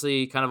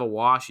obviously kind of a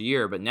wash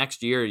year, but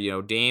next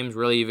year, Dame's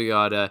really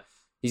either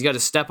he's got to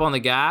step on the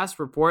gas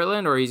for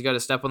Portland, or he's got to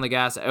step on the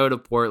gas out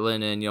of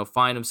Portland and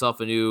find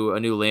himself a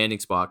new landing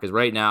spot. Because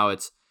right now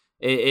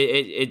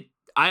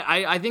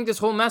I think this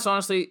whole mess,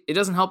 honestly, it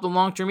doesn't help them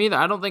long term either.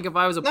 I don't think if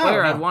I was a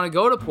player, I'd want to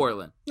go to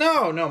Portland.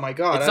 No, my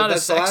God, it's not a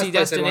sexy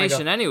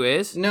destination,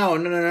 anyways.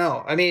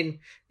 No. I mean,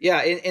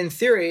 yeah, in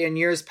theory, in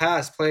years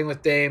past, playing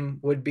with Dame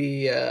would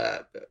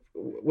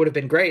have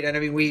been great. And I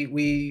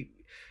mean,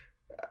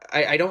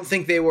 I don't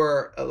think they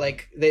were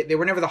they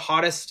were never the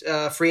hottest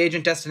free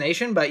agent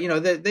destination, but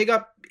they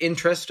got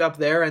interest up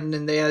there, and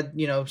then they had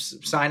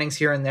signings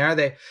here and there.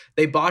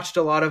 They botched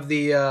a lot of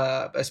the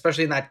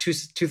especially in that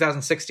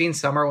 2016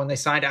 summer when they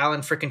signed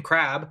Alan frickin'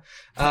 Crabbe.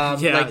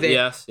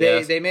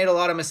 They made a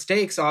lot of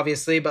mistakes,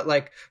 obviously, but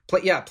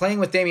playing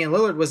with Damian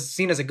Lillard was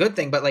seen as a good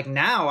thing. But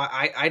now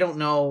I don't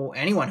know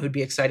anyone who'd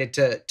be excited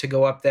to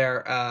go up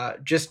there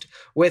just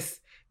with.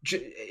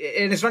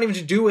 And it's not even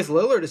to do with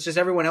Lillard. It's just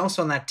everyone else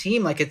on that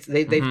team. Like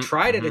they've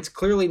tried it. It's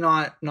clearly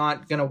not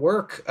going to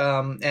work.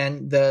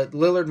 And the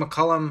Lillard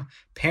McCollum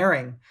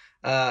pairing,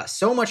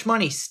 so much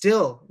money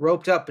still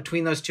roped up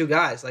between those two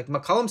guys. Like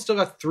McCollum still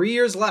got 3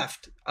 years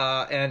left,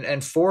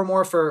 and 4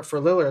 more for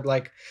Lillard.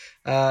 Like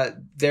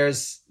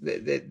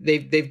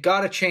they've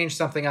got to change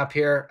something up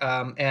here.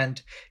 And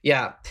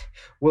yeah,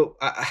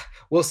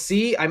 we'll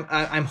see.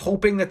 I'm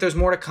hoping that there's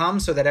more to come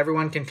so that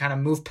everyone can kind of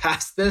move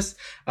past this.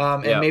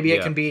 Maybe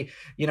it can be,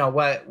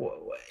 what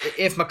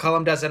if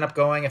McCollum does end up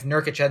going, if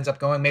Nurkic ends up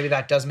going, maybe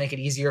that does make it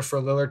easier for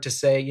Lillard to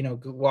say,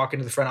 walk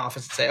into the front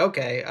office and say,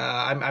 okay,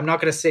 I'm not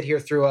going to sit here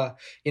through a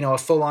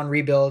full on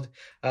rebuild.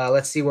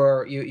 Let's see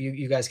where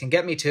you guys can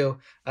get me to.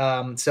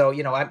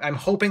 I'm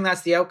hoping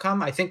that's the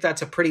outcome. I think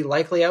that's a pretty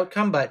likely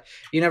outcome, but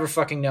you never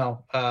fucking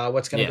know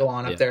what's going to go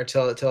on up there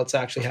till it's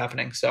actually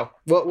happening. So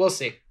we'll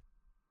see.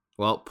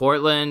 Well,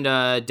 Portland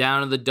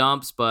down in the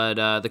dumps, but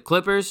the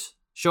Clippers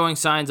showing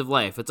signs of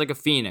life. It's like a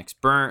phoenix,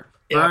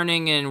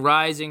 burning and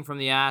rising from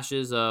the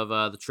ashes of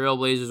the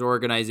Trailblazers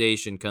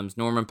organization comes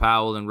Norman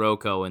Powell and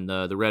Rocco in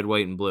the red,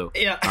 white, and blue.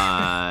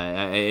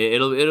 Yeah.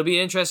 It'll be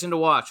interesting to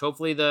watch.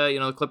 Hopefully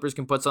the Clippers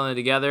can put something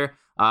together,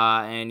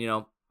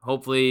 and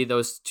hopefully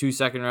those 2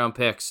 second-round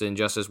picks in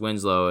Justice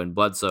Winslow and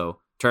Bledsoe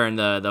turn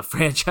the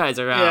franchise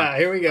around. Yeah,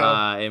 here we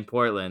go. In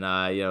Portland,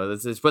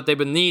 this is what they've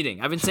been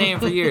needing. I've been saying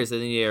for years they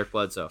need Eric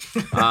Bledsoe.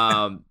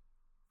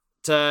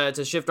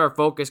 To shift our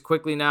focus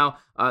quickly now,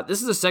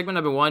 this is a segment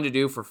I've been wanting to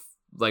do for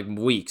like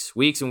weeks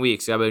and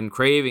weeks. I've been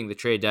craving the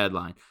trade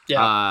deadline.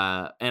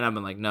 Yeah. And I've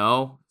been like,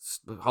 no,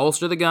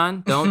 holster the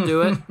gun. Don't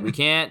do it. We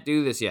can't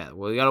do this yet.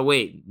 Well, we got to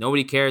wait.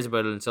 Nobody cares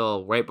about it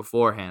until right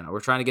beforehand. We're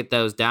trying to get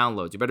those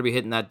downloads. You better be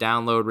hitting that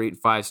download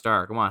rate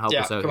 5-star. Come on, help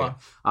us out here.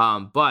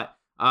 But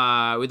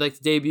we'd like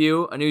to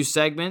debut a new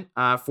segment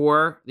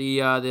for the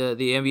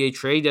NBA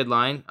trade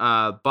deadline.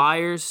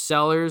 Buyers,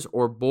 sellers,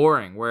 or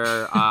boring,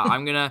 where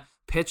I'm going to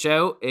pitch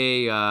out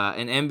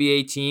an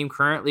NBA team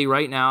currently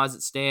right now as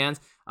it stands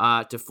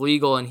to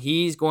Flegel, and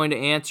he's going to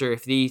answer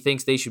if he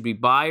thinks they should be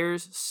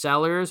buyers,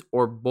 sellers,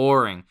 or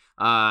boring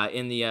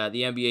in the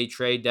NBA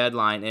trade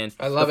deadline. And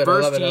I love it.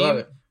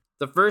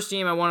 The first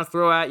team I want to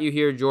throw at you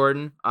here,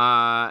 Jordan,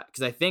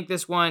 because I think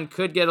this one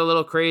could get a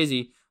little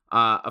crazy.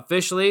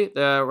 officially,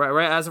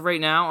 right as of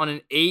right now, on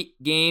an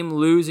 8-game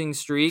losing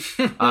streak.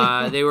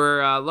 They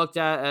were looked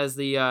at as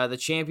the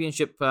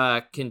championship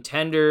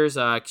contenders,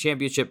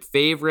 championship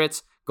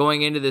favorites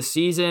going into the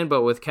season,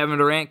 but with Kevin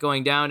Durant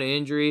going down to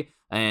injury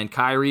and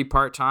Kyrie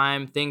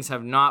part-time, things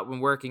have not been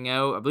working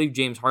out. I believe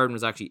James Harden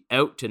was actually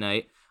out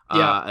tonight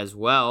as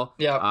well.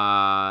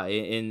 Yeah.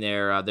 In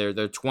their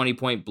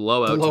 20-point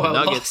blowout to the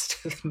Nuggets.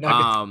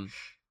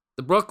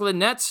 The Brooklyn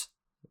Nets,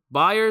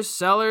 buyers,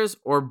 sellers,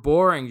 or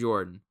boring,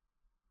 Jordan?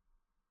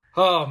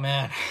 Oh,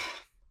 man.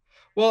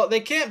 Well,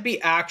 they can't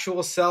be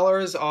actual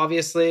sellers,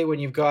 obviously, when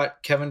you've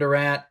got Kevin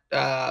Durant,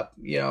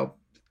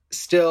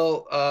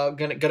 still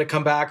gonna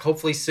come back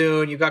hopefully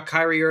soon. You've got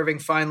Kyrie Irving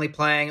finally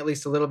playing at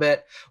least a little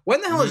bit.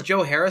 When the hell is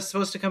Joe Harris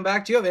supposed to come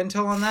back? Do you have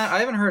intel on that? I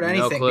haven't heard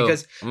anything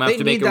because I'm gonna have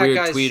to make a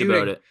weird tweet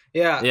about it.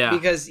 Yeah,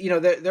 because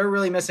they're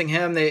really missing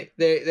him.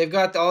 They've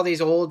got all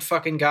these old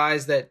fucking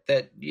guys that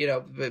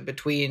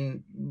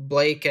between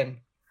Blake and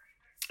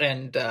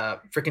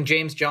freaking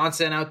James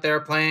Johnson out there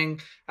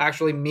playing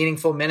actually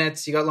meaningful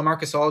minutes. You got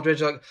LaMarcus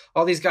Aldridge, like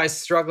all these guys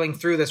struggling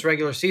through this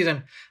regular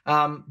season.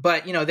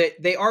 But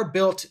they are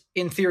built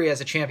in theory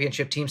as a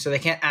championship team, so they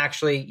can't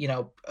actually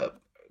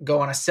go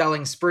on a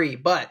selling spree.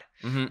 But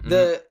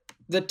the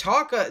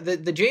talk,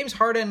 the James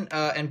Harden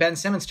and Ben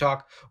Simmons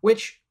talk,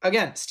 which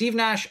again, Steve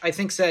Nash, I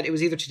think said it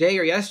was either today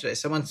or yesterday.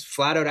 Someone's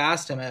flat out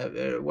asked him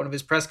at one of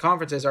his press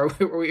conferences, "Are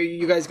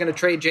you guys going to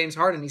trade James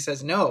Harden?" He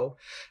says no.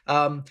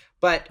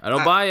 But I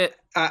don't buy it.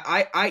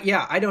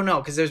 I don't know,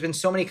 because there's been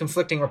so many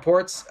conflicting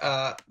reports.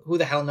 Who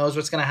the hell knows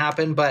what's going to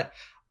happen? But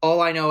all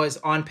I know is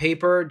on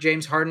paper,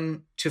 James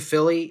Harden to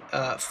Philly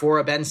for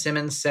a Ben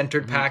Simmons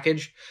centered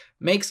package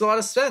makes a lot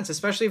of sense,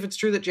 especially if it's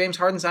true that James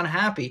Harden's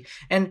unhappy.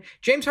 And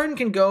James Harden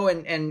can go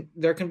and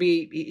there can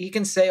be, he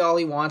can say all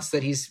he wants,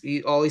 that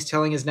all he's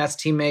telling his Nets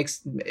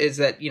teammates is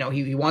that,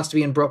 he wants to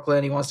be in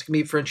Brooklyn. He wants to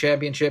compete for a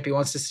championship. He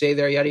wants to stay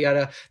there, yada,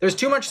 yada. There's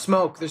too much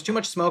smoke. There's too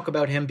much smoke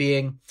about him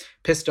being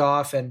pissed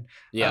off. And,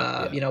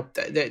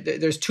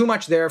 there's too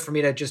much there for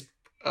me to just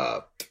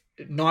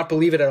not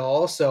believe it at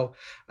all. So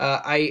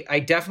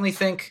I definitely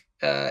think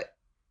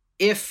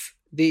if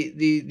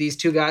these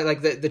two guys,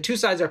 like the two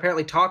sides are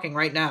apparently talking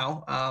right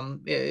now.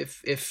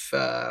 If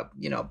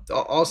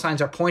all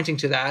signs are pointing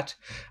to that,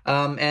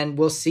 and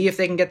we'll see if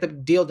they can get the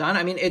deal done.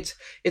 I mean,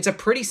 it's a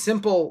pretty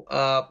simple,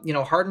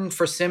 Harden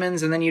for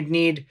Simmons, and then you'd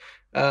need,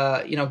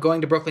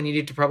 going to Brooklyn, you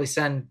need to probably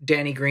send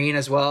Danny Green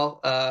as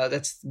well.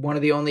 That's one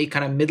of the only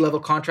kind of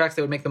mid-level contracts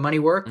that would make the money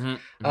work.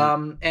 And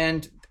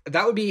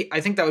I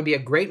think that would be a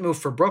great move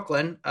for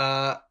Brooklyn,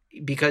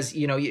 because,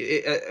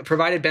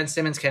 provided Ben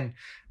Simmons can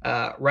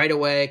right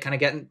away kind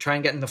of try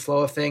and get in the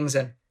flow of things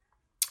and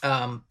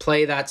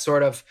play that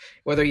sort of,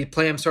 whether you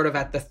play him sort of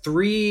at the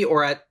 3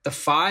 or at the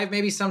 5,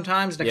 maybe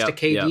sometimes next to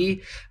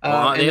KD.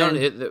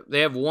 They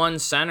have one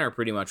center,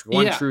 pretty much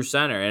one true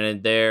center,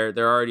 and they're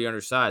already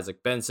undersized.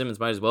 Like Ben Simmons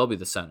might as well be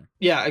the center.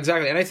 Yeah,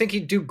 exactly. And I think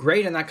he'd do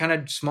great in that kind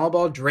of small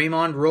ball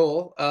Draymond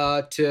role,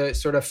 to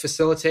sort of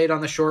facilitate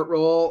on the short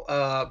roll,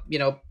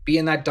 be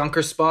in that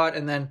dunker spot,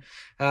 and then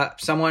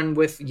someone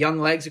with young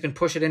legs who can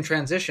push it in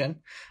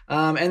transition.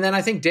 And then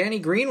I think Danny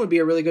Green would be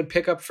a really good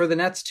pickup for the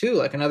Nets too,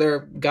 like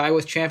another guy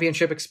with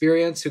championship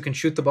experience who can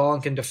shoot the ball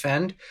and can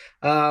defend.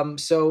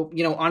 So,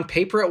 on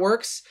paper it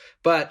works,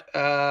 but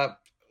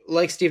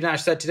like Steve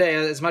Nash said today,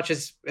 as much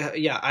as,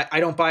 I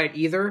don't buy it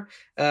either.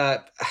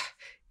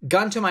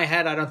 Gun to my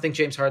head, I don't think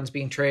James Harden's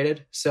being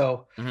traded.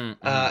 So,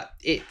 but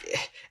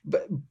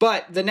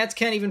the Nets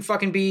can't even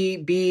fucking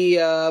be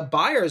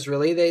buyers,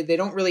 really. They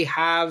don't really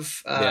have.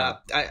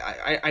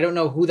 I don't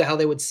know who the hell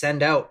they would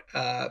send out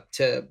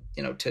to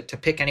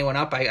pick anyone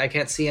up. I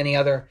can't see any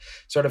other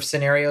sort of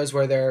scenarios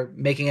where they're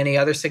making any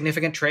other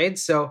significant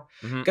trades. So,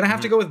 gonna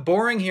have to go with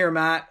boring here,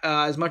 Matt.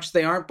 As much as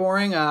they aren't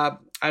boring, I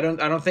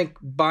don't think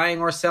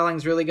buying or selling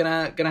is really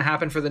gonna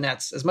happen for the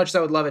Nets. As much as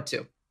I would love it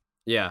to.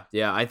 Yeah,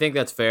 I think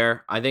that's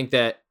fair. I think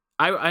that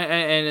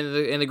and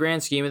in the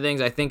grand scheme of things,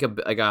 I think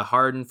a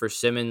Harden for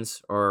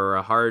Simmons or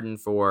a Harden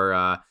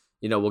for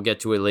we'll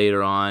get to it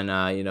later on.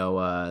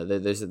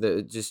 There's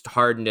just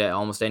Harden to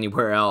almost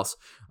anywhere else.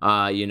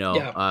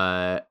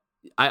 I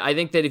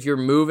think that if you're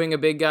moving a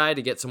big guy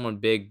to get someone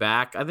big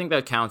back, I think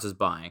that counts as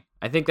buying.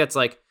 I think that's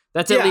at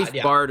least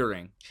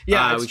bartering.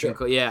 Yeah, that's true.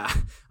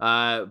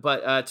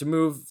 But to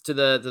move to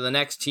the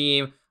next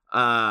team,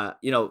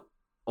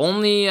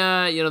 only,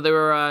 they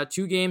were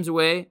 2 games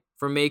away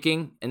from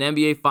making an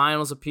NBA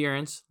Finals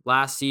appearance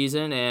last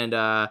season, and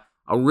a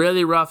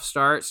really rough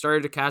start.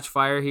 Started to catch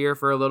fire here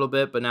for a little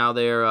bit, but now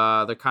they're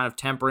kind of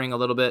tempering a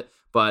little bit.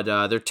 But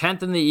they're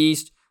 10th in the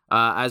East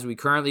as we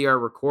currently are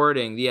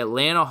recording. The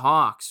Atlanta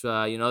Hawks,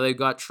 they've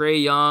got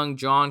Trae Young,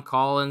 John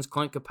Collins,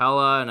 Clint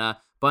Capella, and a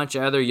bunch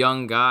of other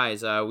young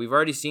guys. We've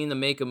already seen them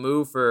make a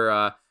move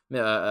for,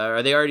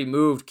 they already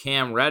moved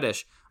Cam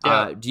Reddish.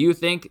 Do you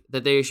think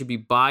that they should be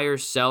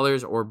buyers,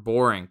 sellers, or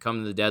boring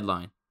come to the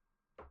deadline?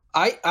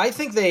 I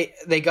think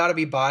they got to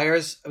be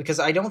buyers, because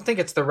I don't think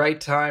it's the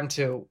right time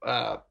to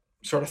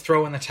sort of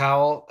throw in the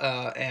towel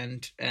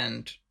and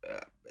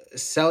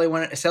sell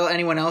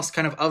anyone else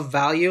kind of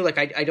value. Like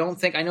I don't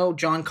think, I know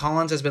John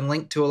Collins has been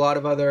linked to a lot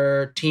of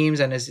other teams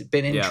and has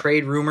been in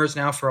trade rumors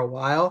now for a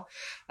while.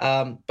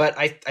 But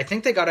I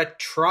think they got to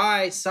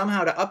try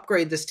somehow to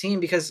upgrade this team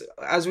because,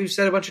 as we've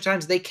said a bunch of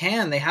times, they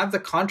have the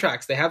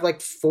contracts. They have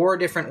like 4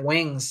 different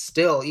wings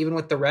still, even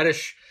with the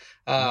Reddish,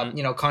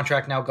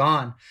 contract now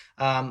gone.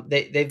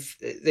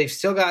 They've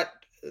still got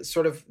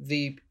sort of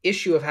the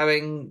issue of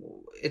having,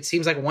 it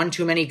seems like one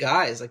too many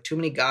guys, like too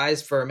many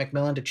guys for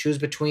McMillan to choose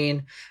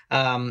between.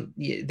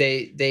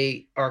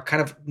 They are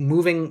kind of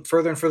moving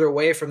further and further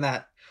away from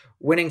that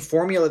winning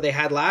formula they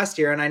had last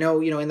year. And I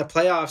know, in the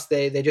playoffs,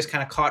 they just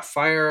kind of caught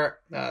fire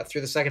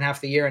through the second half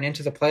of the year and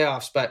into the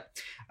playoffs. But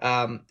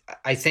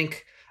I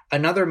think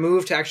another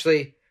move to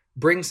actually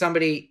bring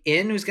somebody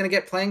in who's going to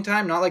get playing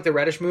time, not like the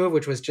Reddish move,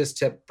 which was just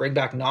to bring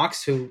back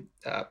Knox, who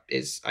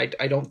is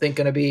I don't think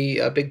going to be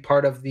a big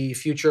part of the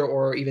future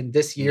or even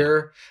this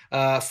year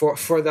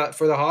for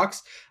the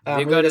Hawks.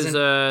 He got his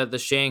the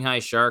Shanghai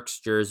Sharks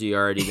jersey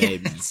already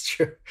made. That's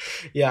true.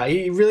 Yeah,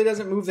 he really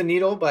doesn't move the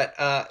needle. But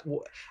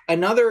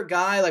another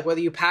guy, like whether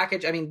you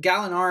package, I mean,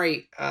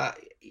 Gallinari.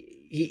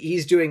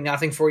 He's doing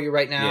nothing for you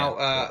right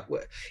now.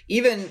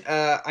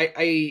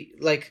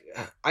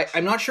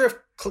 I'm not sure if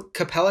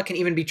Capella can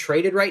even be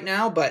traded right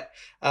now, but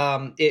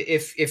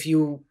if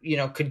you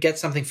could get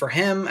something for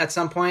him at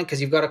some point,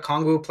 because you've got a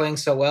Kongu playing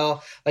so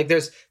well, like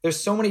there's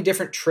so many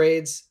different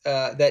trades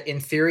that in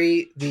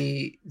theory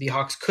the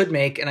Hawks could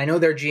make, and I know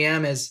their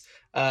GM is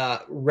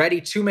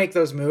ready to make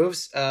those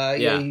moves.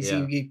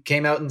 He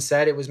came out and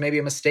said it was maybe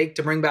a mistake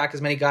to bring back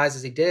as many guys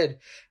as he did.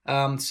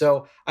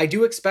 So I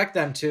do expect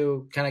them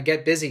to kind of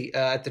get busy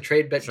at the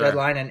trade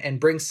deadline and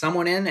bring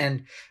someone in.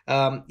 And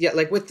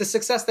like with the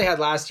success they had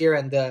last year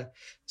and the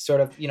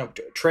sort of,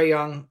 Trae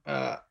Young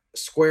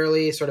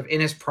squarely sort of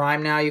in his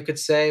prime now, you could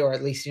say, or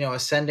at least,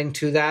 ascending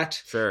to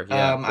that. Sure.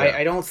 Yeah,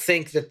 I don't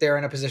think that they're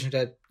in a position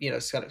to,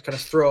 kind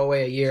of throw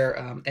away a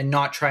year and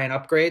not try and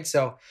upgrade.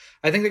 So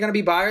I think they're going to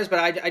be buyers, but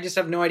I just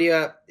have no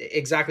idea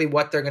exactly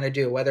what they're going to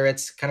do, whether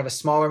it's kind of a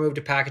smaller move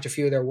to package a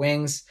few of their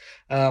wings,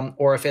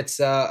 or if it's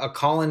a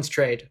Collins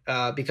trade,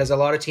 because a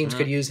lot of teams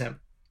could use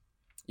him.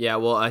 Yeah,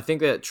 well, I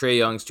think that Trae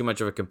Young's too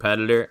much of a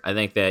competitor. I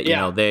think that,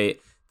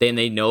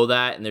 they know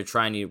that, and they're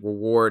trying to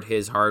reward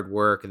his hard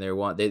work, and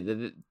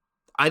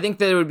I think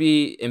that it would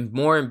be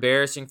more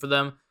embarrassing for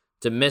them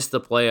to miss the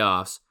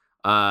playoffs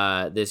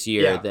this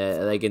year, that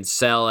they can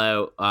sell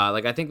out.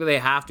 I think that they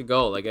have to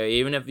go.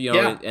 Even if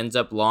it ends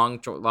up long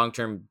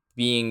term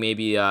being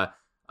maybe a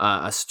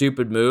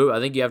stupid move, I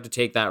think you have to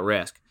take that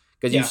risk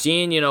because you've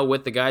seen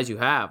with the guys you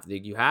have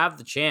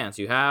the chance,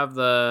 you have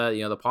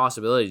the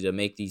possibility to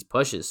make these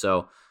pushes.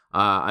 So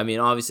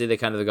obviously they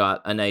kind of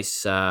got a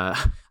nice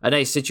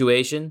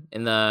situation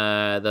in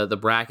the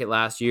bracket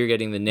last year,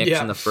 getting the Knicks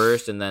in the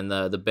first, and then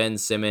the Ben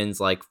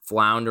Simmons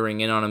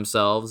floundering in on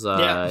themselves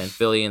and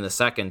Philly in the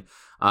second.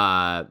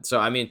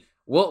 So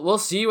we'll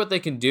see what they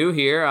can do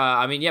here.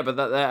 But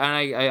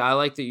I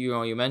like that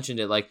you mentioned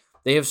it.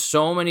 They have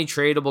so many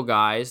tradable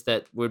guys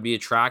that would be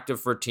attractive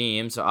for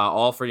teams,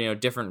 all for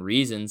different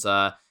reasons.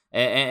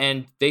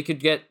 And they could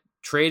get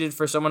traded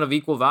for someone of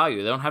equal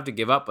value. They don't have to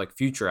give up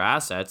future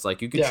assets.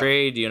 You could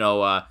trade,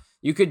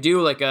 you could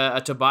do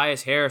a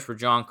Tobias Harris for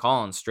John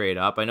Collins straight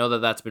up. I know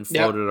that's been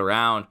floated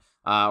around,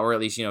 or at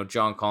least,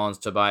 John Collins,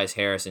 Tobias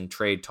Harris in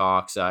trade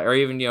talks, or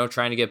even,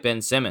 trying to get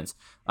Ben Simmons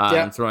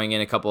and throwing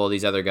in a couple of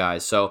these other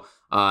guys. So,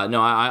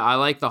 I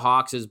like the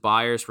Hawks as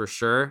buyers for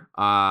sure.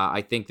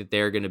 I think that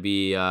they're going to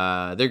be,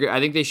 I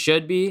think they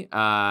should be,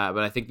 but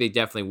I think they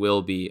definitely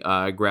will be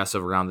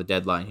aggressive around the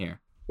deadline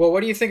here. Well,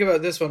 what do you think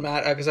about this one,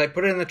 Matt? Because I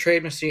put it in the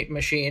trade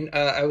machine.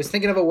 I was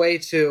thinking of a way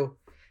to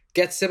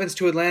get Simmons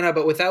to Atlanta,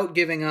 but without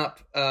giving up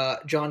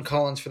John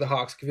Collins for the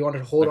Hawks, if you wanted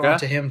to hold on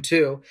to him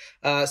too.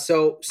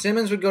 So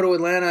Simmons would go to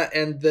Atlanta,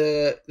 and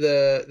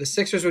the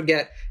Sixers would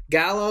get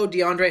Gallo,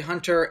 DeAndre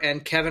Hunter,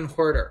 and Kevin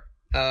Huerter.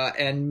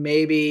 And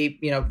maybe,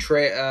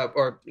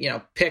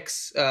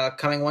 picks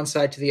coming one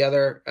side to the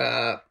other,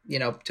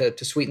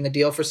 to sweeten the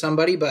deal for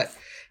somebody. But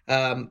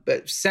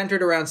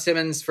centered around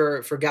Simmons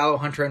for Gallo,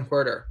 Hunter, and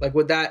Huerter.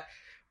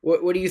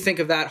 What do you think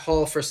of that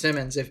haul for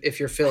Simmons if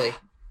you're Philly?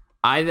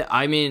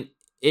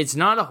 It's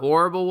not a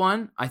horrible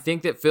one. I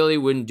think that Philly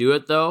wouldn't do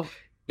it though,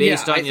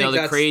 based on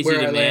the crazy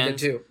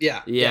demands.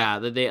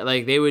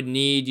 That they would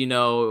need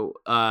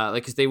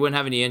because they wouldn't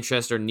have any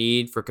interest or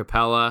need for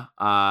Capella.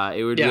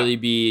 It would really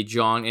be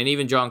John, and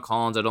even John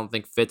Collins I don't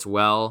think fits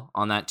well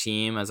on that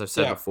team, as I've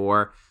said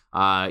before.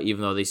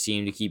 Even though they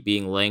seem to keep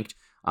being linked.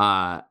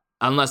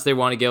 Unless they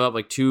want to give up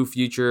 2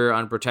 future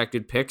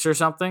unprotected picks or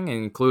something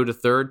and include a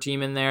third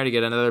team in there to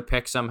get another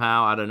pick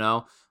somehow. I don't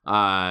know.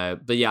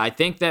 But yeah, I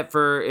think that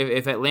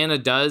if Atlanta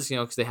does,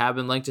 because they have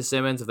been linked to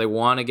Simmons, if they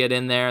want to get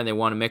in there and they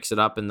want to mix it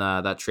up in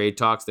that trade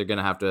talks, they're going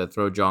to have to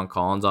throw John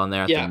Collins on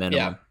there at the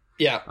minimum.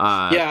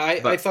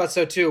 I thought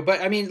so too.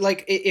 But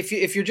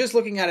if you're just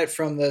looking at it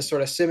from the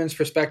sort of Simmons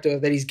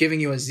perspective that he's giving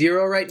you a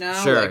 0 right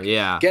now,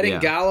 getting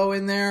Gallo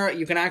in there,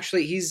 you can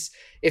actually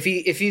if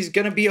he's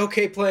going to be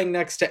okay playing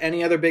next to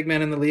any other big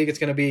man in the league, it's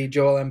going to be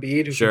Joel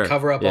Embiid, who Sure. can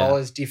cover up Yeah. all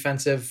his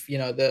defensive, you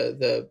know,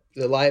 the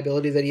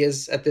liability that he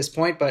is at this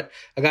point, but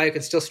a guy who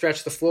can still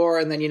stretch the floor.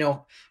 And then, you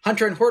know,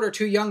 Hunter and Hurt are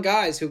two young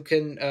guys who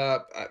can,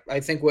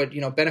 I think would,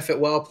 you know, benefit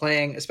well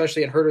playing,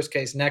 especially in Hurter's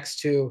case, next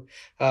to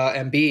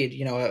Embiid,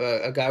 you know,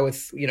 a guy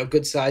with, you know,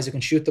 good size who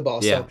can shoot the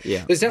ball. Yeah, So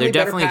yeah. there's definitely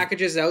They're better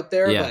packages out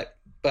there, Yeah.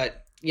 but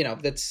you know,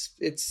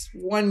 it's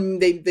one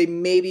they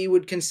maybe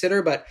would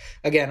consider, but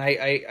again,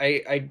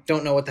 I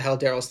don't know what the hell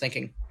Daryl's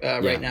thinking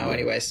right now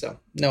anyway, so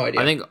no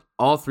idea. I think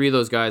all three of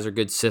those guys are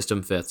good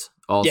system fits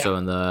also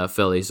in the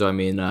Philly. So, I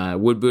mean,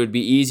 would be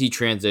easy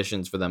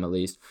transitions for them at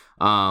least.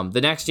 The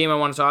next team I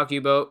want to talk to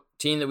you about,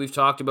 team that we've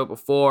talked about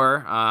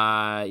before,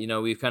 you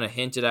know, we've kind of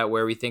hinted at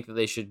where we think that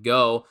they should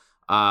go.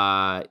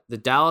 The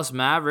Dallas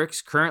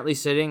Mavericks currently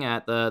sitting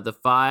at the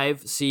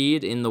 5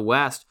 seed in the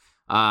West.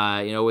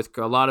 You know, with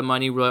a lot of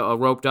money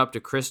roped up to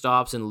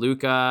Kristaps and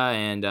Luka,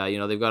 and you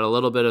know, they've got a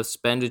little bit of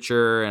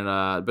expenditure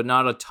and but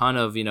not a ton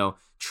of, you know,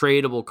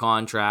 tradable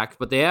contract,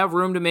 but they have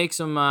room to make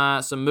some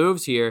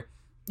moves here.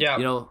 Yeah,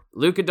 You know,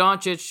 Luka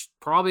Doncic,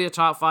 probably a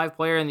top 5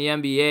 player in the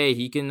NBA.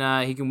 He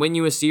can win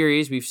you a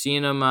series. We've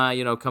seen him,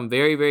 you know, come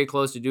very, very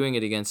close to doing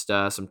it against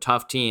some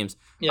tough teams.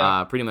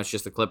 Yeah. Pretty much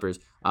just the Clippers.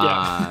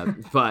 Yeah.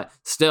 But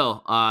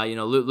still, you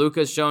know,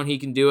 Luka's shown he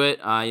can do it.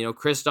 You know,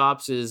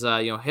 Kristaps is,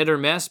 you know, hit or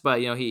miss,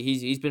 but you know,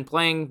 he's been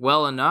playing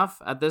well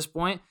enough at this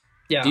point.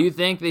 Yeah. Do you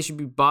think they should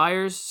be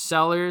buyers,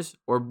 sellers,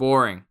 or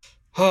boring?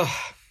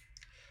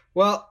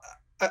 Well,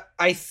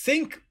 I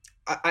think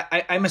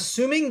I'm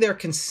assuming they're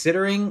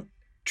considering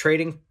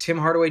trading Tim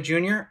Hardaway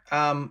Jr.,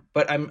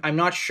 but I'm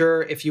not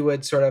sure if you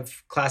would sort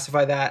of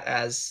classify that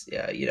as,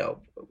 you know,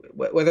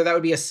 whether that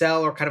would be a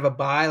sell or kind of a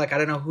buy. Like, I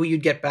don't know who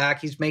you'd get back.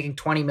 He's making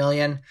 $20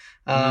 million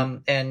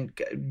and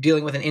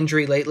dealing with an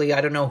injury lately.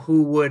 I don't know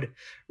who would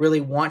really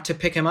want to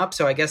pick him up.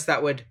 So I guess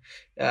that would,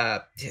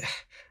 I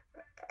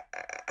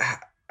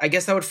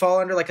guess that would fall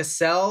under like a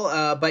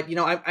sell. But you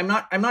know,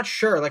 I'm not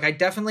sure. Like, I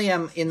definitely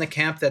am in the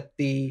camp that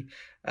the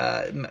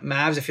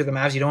Mavs, if you're the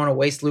Mavs, you don't want to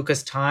waste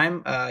Luka's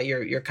time.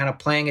 You're kind of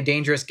playing a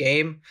dangerous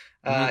game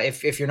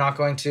if you're not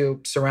going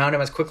to surround him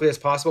as quickly as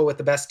possible with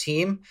the best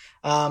team.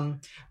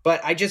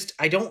 But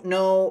I don't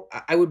know.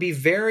 I would be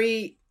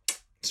very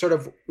sort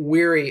of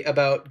weary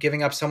about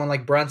giving up someone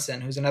like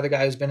Brunson, who's another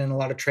guy who's been in a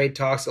lot of trade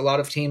talks. A lot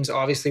of teams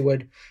obviously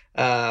would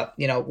love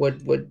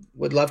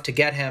to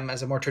get him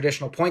as a more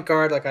traditional point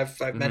guard. Like I've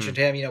mentioned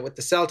him, you know, with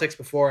the Celtics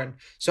before and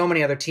so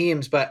many other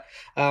teams. But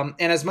and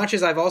as much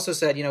as I've also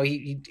said, you know,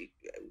 he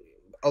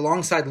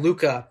alongside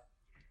Luka,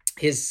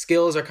 his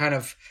skills are kind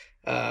of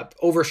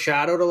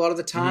overshadowed a lot of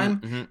the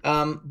time.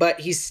 But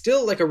he's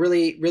still like a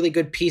really, really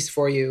good piece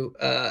for you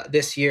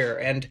this year.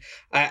 And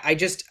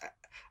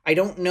I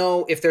don't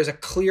know if there's a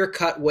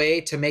clear-cut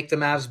way to make the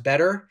Mavs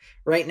better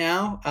right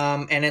now.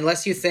 And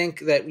unless you think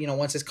that, you know,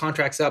 once his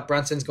contract's up,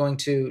 Brunson's going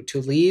to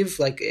leave,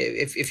 like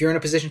if you're in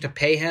a position to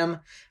pay him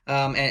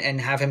and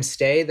have him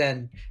stay,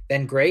 then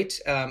great.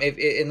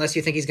 Unless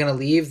you think he's going to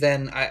leave,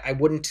 then I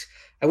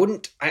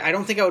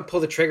don't think I would pull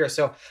the trigger.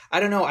 So I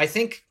don't know. I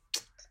think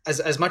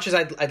as much as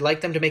I'd like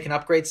them to make an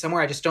upgrade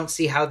somewhere, I just don't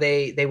see how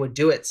they would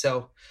do it.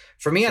 So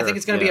for me, I think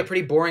it's going to be a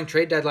pretty boring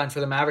trade deadline for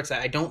the Mavericks.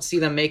 I don't see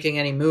them making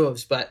any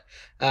moves, but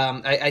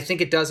I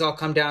think it does all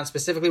come down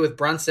specifically with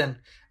Brunson,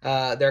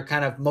 their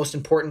kind of most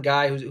important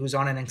guy who's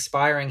on an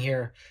expiring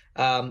here.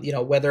 You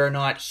know, whether or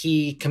not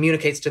he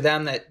communicates to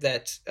them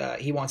that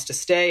he wants to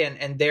stay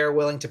and they're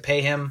willing to pay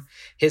him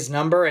his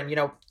number. And, you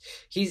know,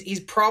 he's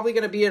probably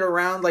going to be at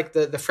around like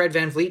the Fred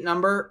VanVleet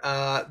number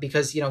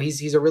because, you know,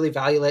 he's a really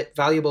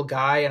valuable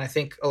guy. And I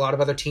think a lot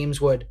of other teams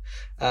would,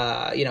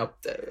 you know,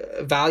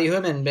 value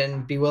him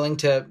and be willing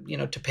to, you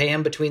know, to pay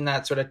him between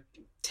that sort of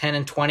 10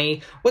 and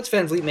 20. What's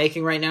VanVleet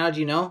making right now? Do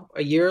you know,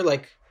 a year?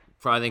 Like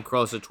Probably think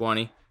close to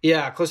 20.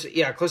 Yeah, close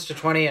to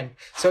 20. And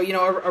so, you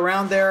know,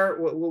 around there,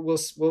 we'll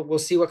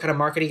see what kind of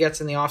market he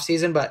gets in the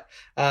offseason. But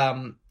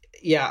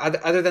yeah,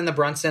 other than the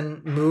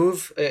Brunson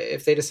move,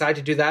 if they decide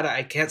to do that,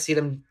 I can't see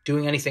them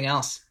doing anything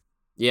else.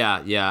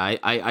 Yeah.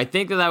 I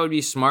think that would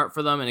be smart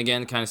for them. And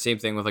again, kind of same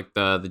thing with like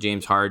the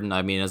James Harden.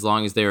 I mean, as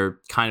long as they're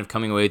kind of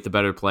coming away with the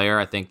better player,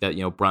 I think that,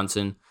 you know,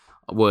 Brunson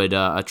would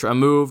a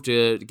move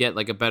to get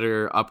like a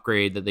better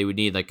upgrade that they would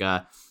need. Like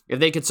if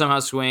they could somehow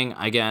swing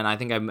again, I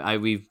think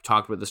we've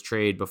talked about this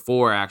trade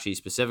before actually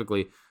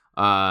specifically.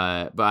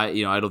 But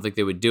you know, I don't think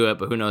they would do it.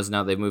 But who knows?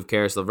 Now they've moved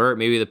Karis LeVert.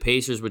 Maybe the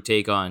Pacers would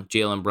take on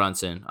Jalen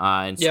Brunson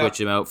and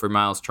switch him out for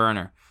Miles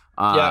Turner,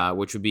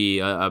 which would be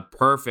a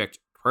perfect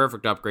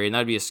upgrade. And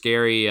that'd be a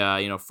scary,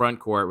 you know, front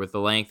court with the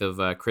length of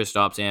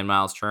Kristaps and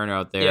Miles Turner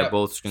out there.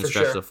 Both can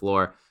stretch the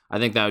floor. I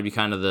think that would be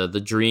kind of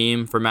the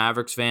dream for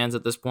Mavericks fans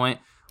at this point.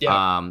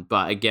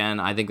 But again,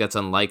 I think that's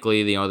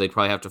unlikely. You know, they'd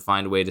probably have to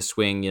find a way to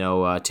swing, you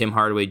know, Tim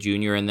Hardaway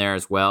Jr. in there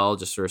as well,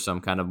 just for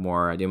some kind of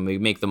more, you know,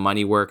 make the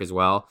money work as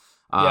well.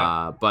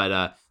 But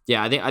I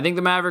think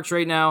the Mavericks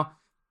right now,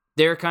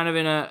 they're kind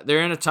of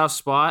they're in a tough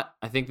spot.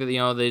 I think that,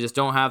 they just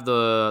don't have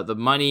the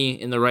money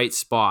in the right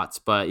spots.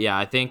 But yeah,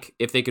 I think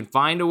if they can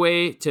find a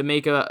way to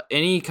make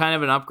any kind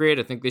of an upgrade,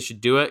 I think they should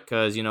do it,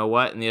 because you know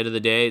what, in the end of the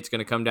day, it's going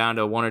to come down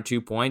to 1 or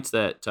 2 points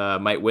that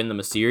might win them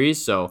a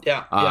series. So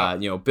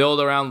build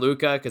around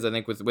Luka, because I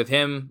think with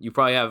him, you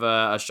probably have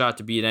a shot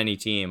to beat any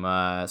team.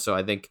 So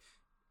I think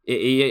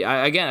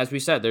again, as we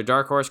said, they're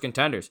dark horse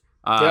contenders.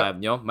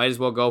 Might as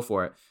well go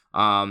for it.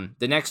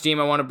 The next team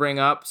I want to bring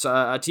up,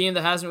 a team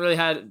that hasn't really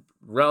had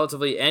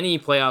relatively any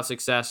playoff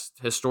success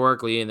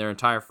historically in their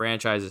entire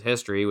franchise's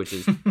history, which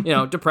is,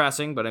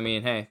 depressing, but I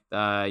mean, hey,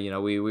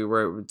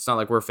 it's not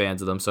like we're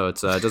fans of them, so it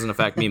doesn't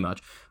affect me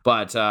much,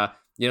 but,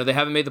 they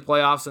haven't made the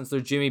playoffs since their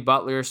Jimmy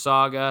Butler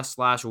saga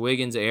 /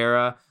 Wiggins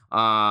era.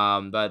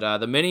 But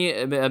the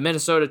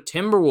Minnesota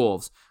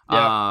Timberwolves,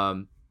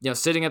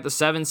 sitting at the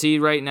 7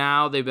 seed right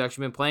now, they've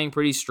actually been playing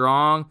pretty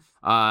strong.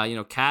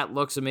 Cat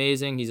looks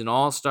amazing. He's an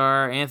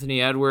all-star.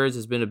 Anthony Edwards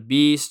has been a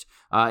beast.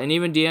 And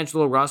even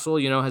D'Angelo Russell,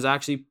 has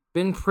actually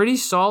been pretty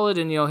solid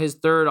in, his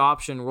third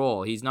option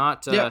role. He's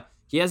not,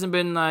 he hasn't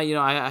been,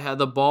 I had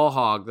the ball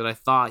hog that I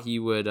thought he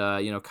would,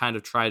 kind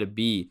of try to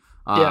be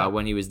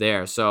when he was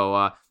there.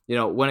 So,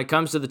 when it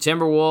comes to the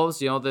Timberwolves,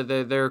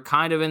 they're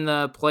kind of in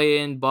the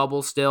play-in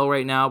bubble still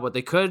right now, but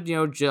they could,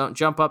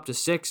 jump up to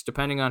 6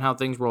 depending on how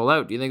things roll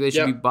out. Do you think they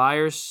should be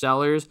buyers,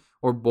 sellers,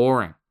 or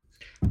boring?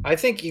 I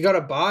think you got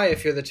to buy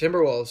if you're the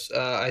Timberwolves.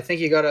 I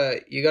think you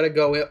gotta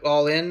go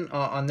all in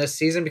on this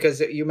season, because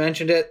you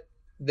mentioned it.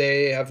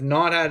 They have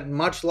not had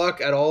much luck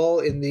at all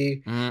in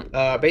the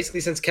basically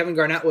since Kevin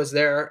Garnett was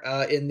there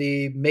in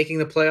the making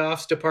the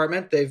playoffs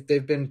department. They've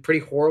been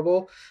pretty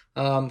horrible,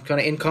 kind of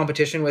in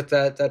competition with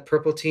that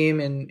purple team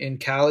in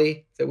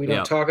Cali that we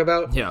don't talk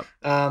about. Yeah.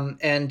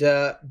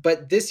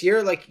 But this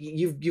year, like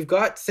you've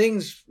got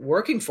things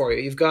working for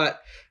you. You've got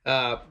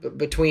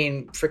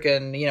between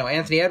freaking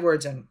Anthony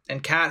Edwards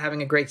and Cat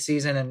having a great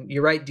season, and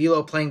you're right,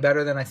 D'Lo playing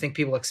better than I think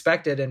people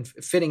expected and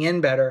fitting in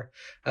better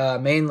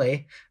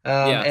mainly.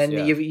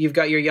 You've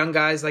got your young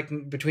guys like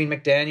between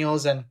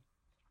McDaniels and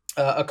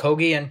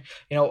Okogie, and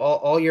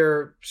all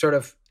your sort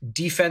of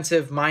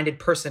defensive minded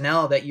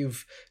personnel that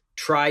you've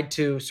tried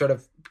to sort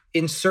of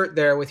insert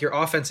there with your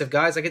offensive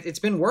guys. Like it's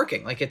been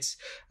working. Like it's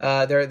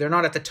they're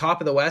not at the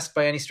top of the West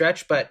by any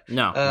stretch, but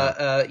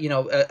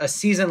a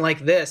season like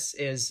this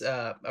is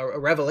a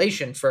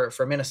revelation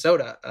for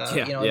Minnesota.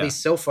 At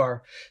least so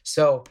far.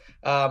 So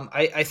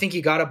I think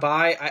you got to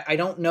buy. I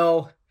don't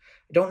know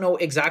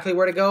exactly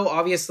where to go.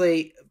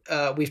 Obviously,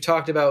 we've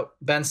talked about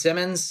Ben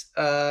Simmons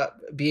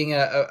being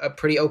a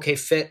pretty okay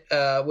fit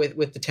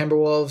with the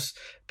Timberwolves,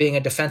 being a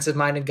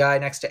defensive-minded guy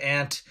next to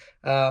Ant,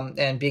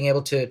 and being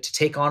able to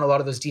take on a lot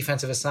of those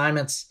defensive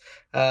assignments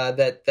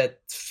that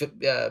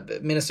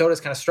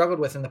Minnesota's kind of struggled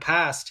with in the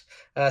past,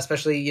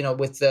 especially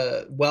with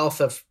the wealth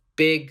of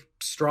big,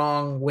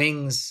 strong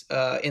wings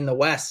in the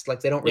West.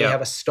 Like they don't really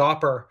have a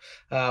stopper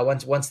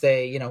once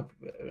they,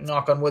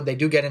 knock on wood, they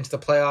do get into the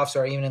playoffs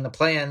or even in the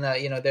play-in.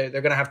 They're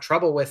going to have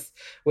trouble with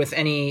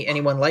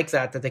anyone like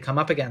that they come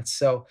up against.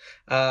 So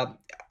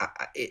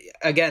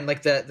again,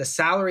 like the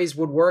salaries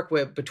would work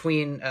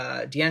between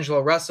D'Angelo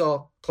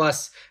Russell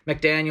plus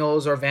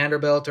McDaniels or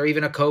Vanderbilt or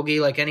even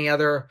Okogie, like any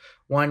other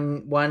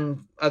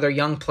one other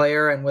young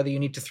player, and whether you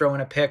need to throw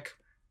in a pick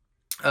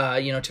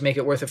to make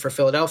it worth it for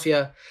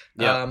Philadelphia.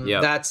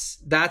 That's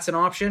an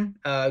option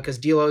because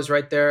D'Lo is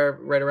right there,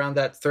 right around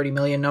that 30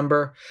 million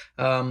number.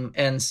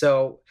 And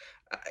so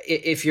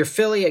if you're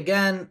Philly,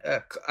 again,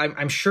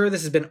 I'm sure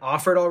this has been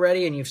offered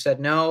already and you've said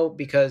no,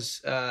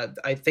 because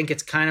I think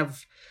it's kind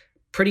of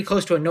pretty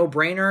close to a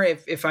no-brainer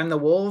if I'm the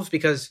Wolves,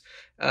 because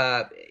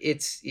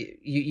it's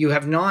you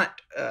have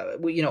not,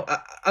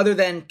 other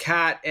than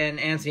Cat and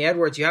Anthony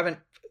Edwards, you haven't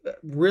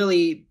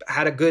really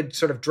had a good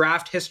sort of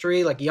draft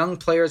history, like young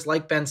players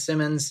like Ben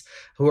Simmons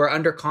who are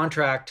under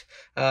contract.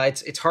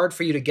 It's hard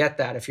for you to get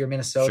that if you're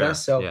Minnesota. Sure.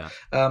 So, Yeah.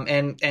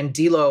 And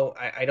D'Lo,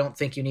 I don't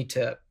think you need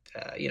to,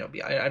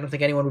 I don't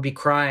think anyone would be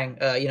crying,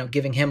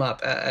 giving him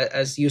up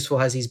as useful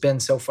as he's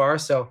been so far.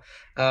 So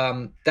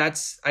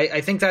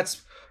I think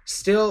that's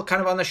still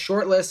kind of on the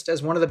short list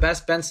as one of the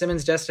best Ben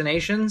Simmons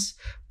destinations,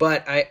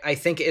 but I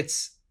think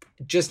it's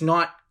just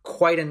not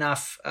quite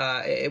enough.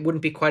 It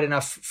wouldn't be quite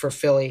enough for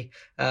Philly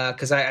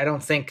because I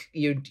don't think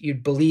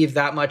you'd believe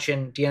that much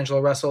in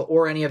D'Angelo Russell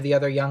or any of the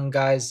other young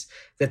guys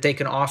that they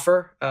can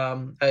offer.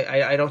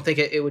 I don't think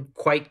it would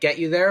quite get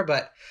you there,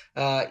 but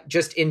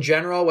just in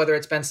general, whether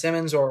it's Ben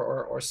Simmons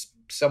or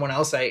someone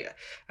else, I'm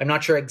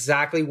not sure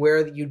exactly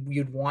where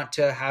you'd want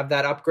to have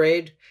that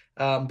upgrade.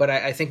 But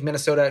I think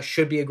Minnesota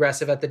should be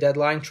aggressive at the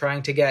deadline,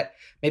 trying to get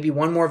maybe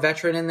one more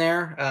veteran in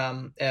there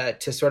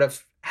to sort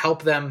of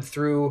help them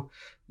through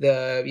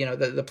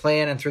the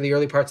play-in and through the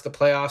early parts of the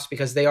playoffs,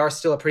 because they are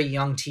still a pretty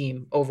young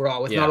team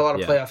overall with not a lot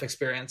of playoff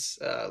experience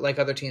like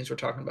other teams we're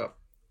talking about.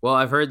 Well,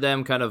 I've heard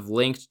them kind of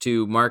linked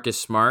to Marcus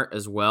Smart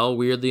as well,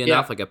 weirdly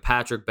enough, like a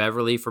Patrick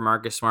Beverley for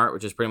Marcus Smart,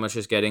 which is pretty much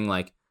just getting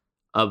like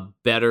a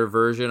better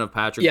version of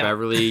Patrick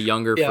Beverley,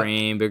 younger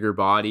frame, bigger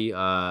body,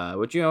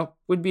 which,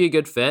 would be a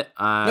good fit.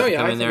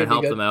 Come in there and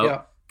help them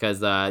out. because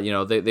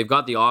they've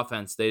got the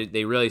offense.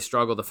 They really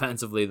struggle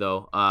defensively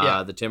though.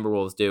 The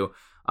Timberwolves do,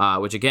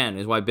 which again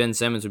is why Ben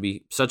Simmons would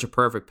be such a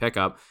perfect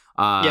pickup.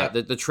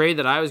 The trade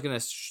that I was gonna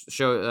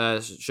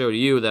show to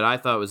you that I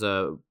thought was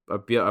a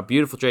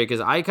beautiful trade,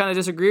 because I kind of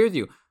disagree with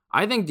you.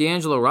 I think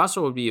D'Angelo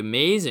Russell would be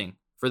amazing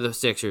for the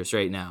Sixers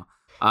right now.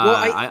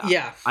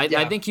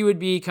 I think he would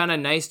be kind of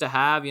nice to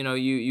have.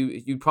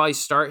 You'd probably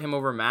start him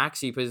over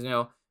Maxey, because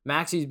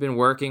Maxey's been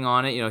working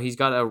on it. He's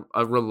got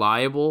a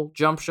reliable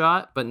jump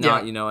shot, but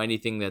not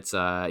anything that's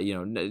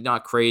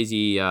not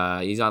crazy.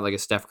 He's not like a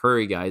Steph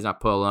Curry guy. He's not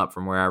pulling up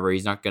from wherever.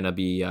 He's not gonna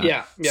be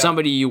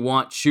somebody you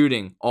want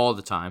shooting all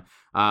the time.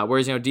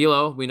 Whereas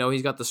D'Lo, we know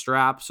he's got the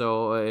strap,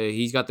 so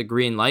he's got the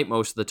green light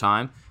most of the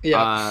time.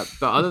 But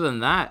other than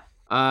that,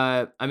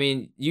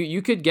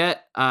 you could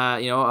get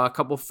a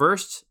couple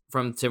firsts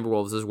from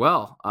Timberwolves as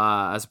well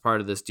as part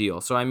of this deal.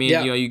 So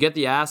you get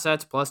the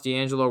assets plus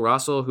D'Angelo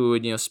Russell, who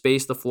would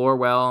space the floor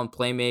well and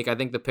play make. I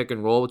think the pick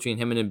and roll between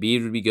him and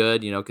Embiid would be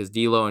good, because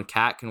D'Lo and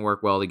Cat can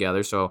work well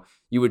together. So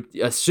you would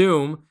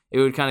assume it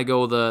would kind of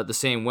go the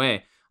same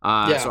way.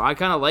 So I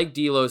kind of like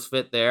D'Lo's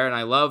fit there, and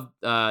I love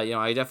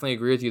I definitely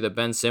agree with you that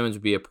Ben Simmons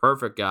would be a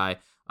perfect guy,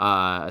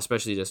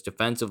 especially just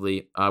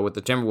defensively with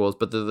the Timberwolves.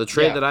 But the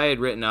trade that I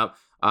had written up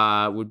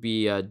would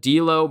be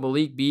D'Lo,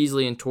 Malik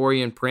Beasley, and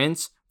Taurean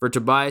Prince for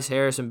Tobias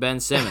Harris and Ben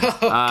Simmons.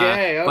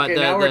 Okay,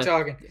 now we're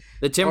talking.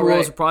 The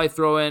Timberwolves would probably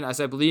throw in,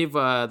 as I believe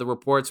the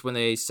reports when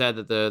they said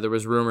that there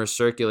was rumors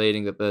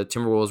circulating that the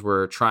Timberwolves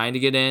were trying to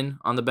get in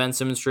on the Ben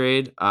Simmons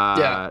trade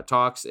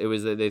talks. It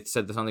was they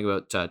said something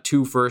about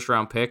 2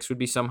 first-round picks would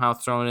be somehow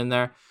thrown in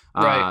there.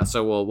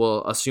 So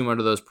we'll assume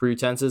under those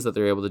pretenses that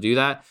they're able to do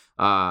that.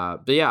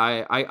 But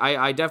yeah,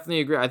 I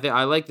definitely agree.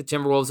 I like the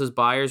Timberwolves as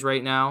buyers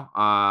right now.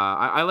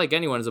 I like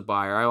anyone as a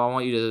buyer. I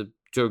want you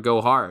to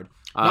go hard.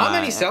 Not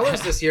many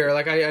sellers this year.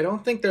 Like I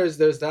don't think there's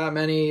that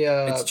many.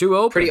 It's too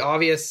open. Pretty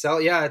obvious sell.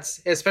 Yeah,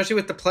 it's especially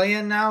with the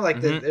play-in now. Like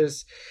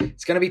it's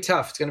going to be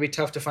tough. It's going to be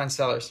tough to find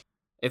sellers.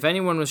 If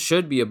anyone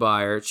should be a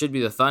buyer, it should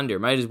be the Thunder.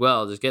 Might as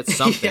well just get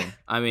something.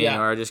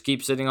 Or just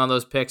keep sitting on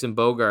those picks and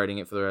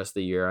bogarting it for the rest of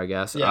the year, I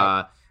guess.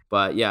 Lots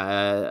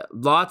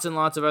and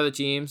lots of other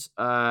teams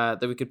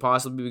that we could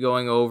possibly be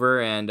going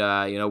over, and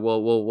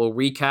we'll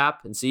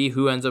recap and see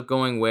who ends up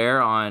going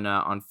where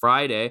on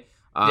Friday.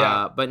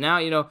 But now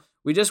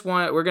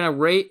we're gonna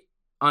rate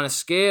on a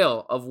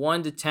scale of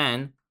 1 to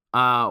 10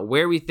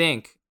 where we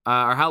think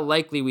or how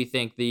likely we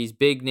think these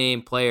big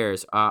name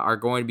players are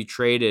going to be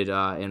traded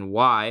and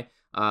why.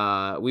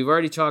 We've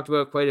already talked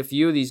about quite a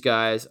few of these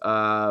guys,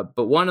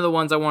 but one of the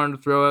ones I wanted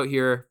to throw out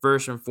here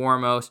first and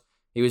foremost.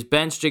 He was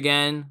benched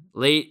again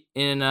late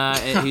in.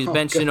 He was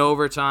benched in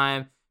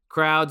overtime.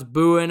 Crowds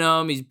booing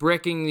him. He's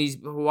bricking these.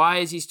 Why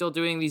is he still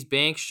doing these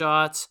bank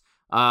shots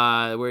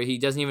where he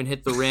doesn't even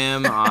hit the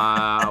rim?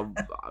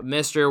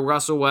 Mr.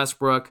 Russell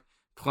Westbrook,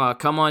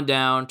 come on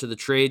down to the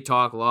trade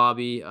talk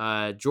lobby.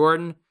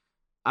 Jordan,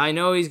 I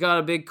know he's got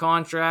a big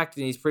contract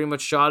and he's pretty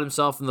much shot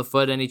himself in the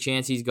foot any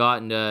chance he's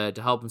gotten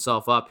to help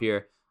himself up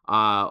here.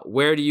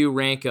 Where do you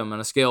rank him on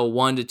a scale of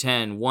 1 to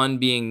 10? 1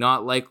 being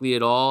not likely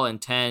at all, and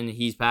 10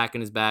 he's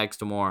packing his bags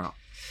tomorrow.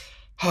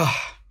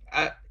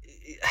 I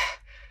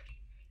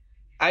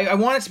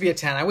want it to be a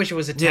 10. I wish it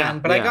was a 10,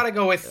 but I gotta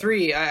go with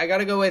 3. I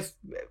gotta go with.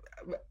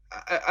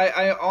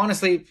 I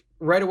honestly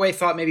right away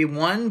thought maybe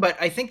 1, but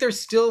I think there's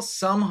still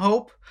some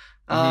hope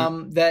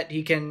that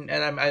he can.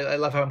 And I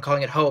love how I'm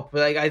calling it hope.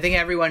 But I think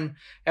everyone,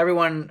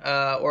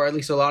 or at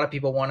least a lot of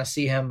people, want to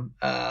see him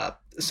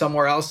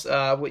somewhere else,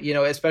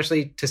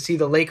 especially to see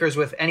the Lakers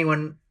with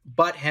anyone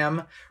but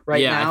him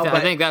now. I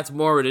think that's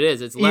more what it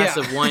is. It's less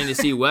of wanting to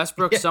see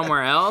Westbrook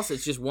somewhere else.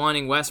 It's just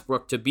wanting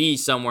Westbrook to be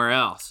somewhere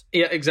else.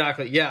 Yeah,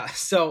 exactly. Yeah.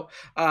 So,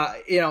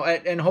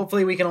 and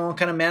hopefully we can all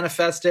kind of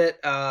manifest it.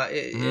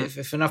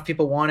 If enough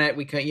people want it,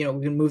 we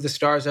can move the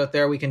stars out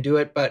there. We can do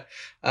it. But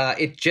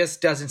it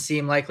just doesn't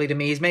seem likely to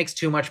me. He makes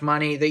too much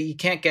money that you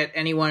can't get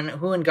anyone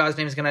who in God's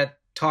name is going to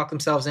talk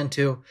themselves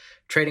into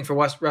trading for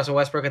Russell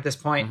Westbrook at this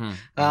point.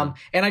 And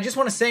I just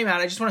want to say,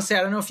 Matt, I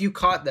don't know if you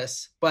caught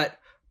this, but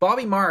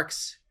Bobby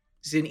Marks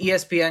is an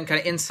ESPN kind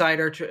of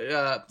insider,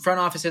 front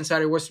office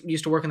insider,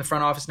 used to work in the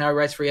front office, now he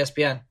writes for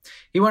ESPN.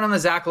 He went on the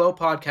Zach Lowe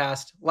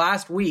podcast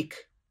last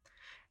week,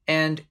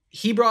 and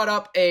he brought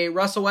up a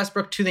Russell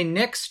Westbrook to the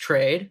Knicks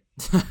trade.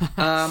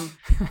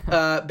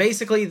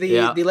 Basically,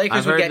 the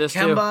Lakers would get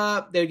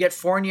Kemba, they would get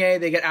Fournier,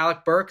 they get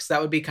Alec Burks. That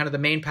would be kind of the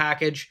main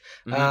package.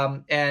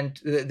 And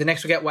the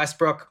Knicks would get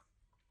Westbrook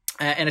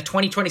and a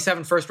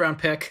 2027 first round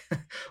pick,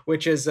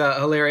 which is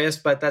hilarious.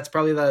 But that's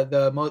probably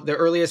the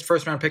earliest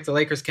first round pick the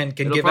Lakers can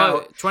give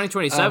out.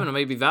 2027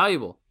 may be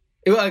valuable.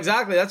 Well,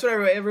 exactly. That's what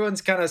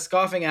everyone's kind of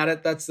scoffing at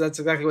it. That's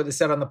exactly what they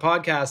said on the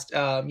podcast.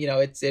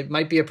 It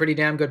might be a pretty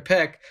damn good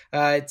pick.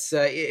 It's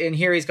in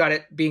here. He's got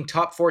it being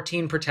top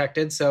 14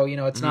 protected, so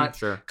it's not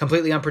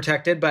completely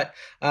unprotected. But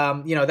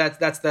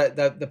that's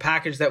the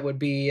package that would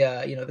be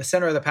the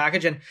center of the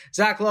package. And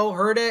Zach Lowe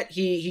heard it.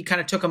 He kind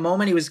of took a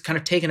moment. He was kind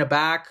of taken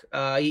aback.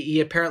 He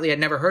apparently had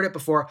never heard it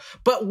before.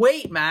 But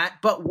wait, Matt.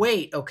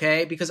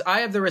 Okay, because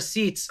I have the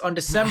receipts on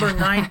December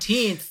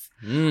 19th.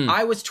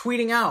 I was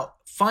tweeting out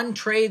fun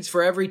trades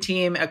for every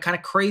team, kind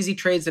of crazy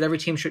trades that every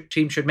team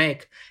should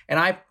make. And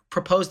I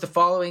proposed the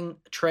following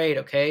trade,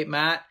 okay,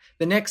 Matt?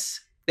 The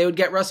Knicks, they would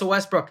get Russell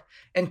Westbrook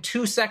and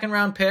 2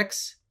 second-round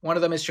picks. One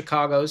of them is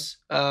Chicago's,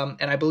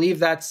 and I believe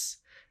that's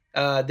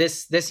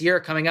this year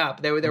coming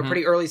up. They were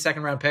pretty early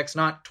second-round picks,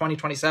 not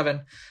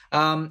 2027.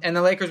 And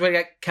the Lakers would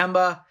get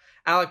Kemba,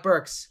 Alec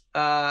Burks,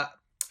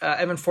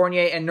 Evan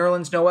Fournier, and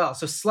Nerlens Noel.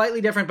 So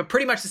slightly different, but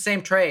pretty much the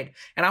same trade.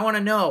 And I want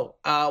to know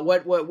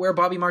where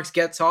Bobby Marks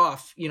gets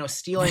off,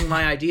 stealing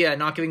my idea and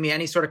not giving me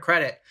any sort of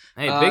credit.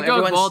 Hey, Big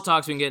Dog Ball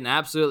Talk's been getting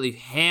absolutely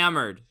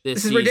hammered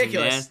this season. This is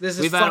ridiculous. Man. This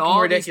is We've fucking had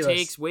all ridiculous. These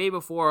takes way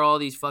before all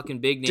these fucking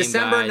big name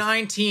December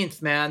guys.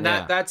 19th, man.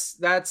 That's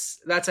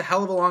a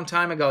hell of a long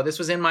time ago. This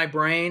was in my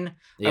brain.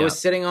 Yeah. I was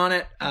sitting on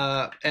it,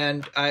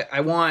 and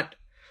I want.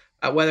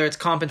 Whether it's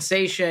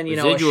compensation, a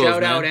Residuals,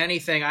 shout out, man.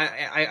 anything.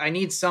 I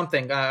need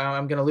something.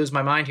 I'm going to lose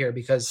my mind here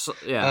because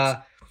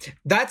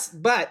that's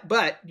but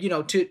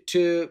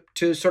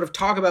to sort of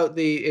talk about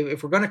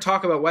if we're going to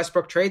talk about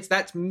Westbrook trades,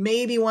 that's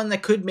maybe one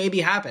that could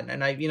maybe happen.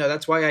 And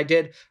that's why I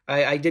did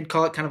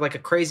call it kind of like a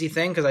crazy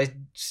thing, because I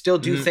still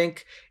do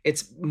think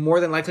it's more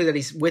than likely that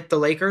he's with the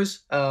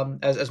Lakers,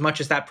 as much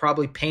as that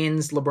probably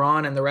pains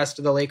LeBron and the rest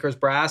of the Lakers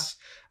brass.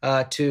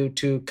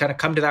 To kind of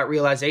come to that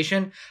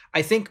realization.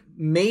 I think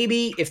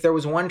maybe if there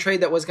was one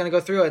trade that was going to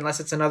go through, unless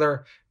it's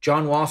another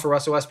John Wall for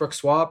Russell Westbrook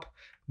swap,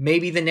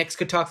 maybe the Knicks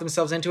could talk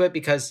themselves into it,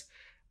 because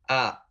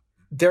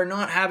they're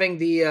not having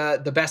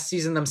the best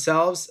season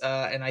themselves,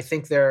 and I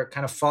think they're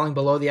kind of falling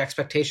below the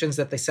expectations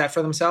that they set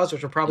for themselves,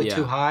 which are probably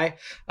too high.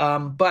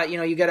 But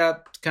you get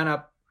a kind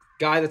of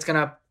guy that's going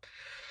to,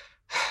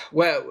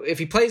 well, if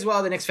he plays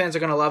well, the Knicks fans are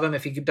going to love him.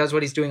 If he does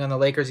what he's doing on the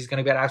Lakers, he's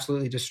going to get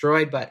absolutely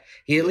destroyed. But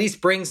he at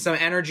least brings some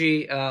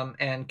energy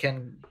and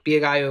can be a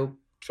guy who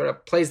sort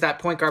of plays that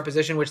point guard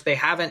position, which they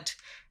haven't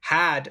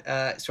had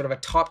sort of a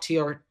top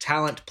tier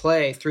talent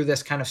play through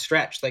this kind of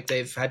stretch. Like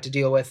they've had to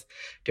deal with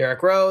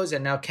Derrick Rose,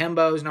 and now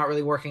Kemba's not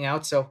really working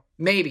out. So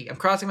maybe, I'm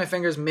crossing my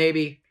fingers,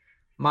 maybe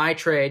my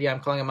trade, I'm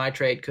calling it my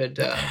trade, could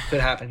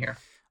happen here.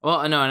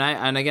 Well, no,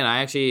 and again,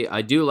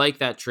 I do like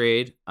that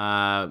trade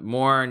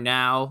more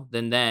now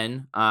than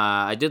then.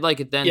 I did like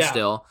it then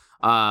still,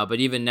 but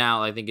even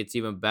now, I think it's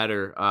even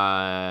better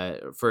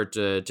for it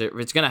to if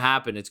it's gonna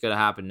happen, it's gonna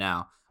happen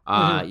now.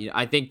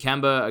 I think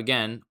Kemba,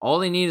 again, all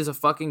they need is a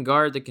fucking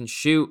guard that can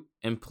shoot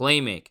and play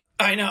make.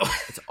 I know.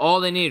 That's all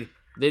they need.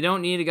 They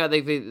don't need a guy.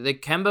 The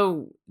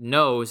Kemba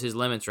knows his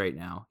limits right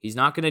now. He's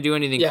not gonna do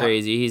anything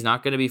crazy. He's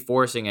not gonna be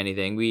forcing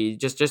anything. We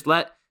just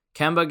let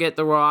Kemba get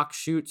the rock,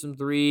 shoot some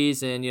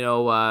threes, and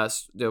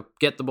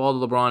get the ball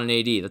to LeBron and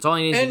AD. That's all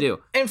he needs to do.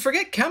 And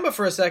forget Kemba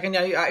for a second.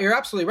 Yeah, you're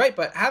absolutely right.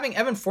 But having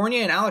Evan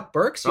Fournier and Alec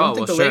Burks, you don't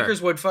think the Lakers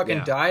would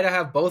fucking die to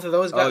have both of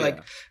those guys?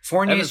 Like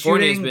Fournier's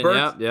shooting,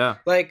 Burks,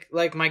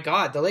 like my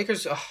God, the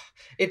Lakers.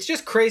 It's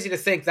just crazy to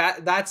think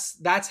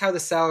that's how the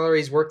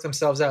salaries work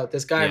themselves out.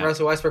 This guy,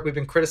 Russell Westbrook, we've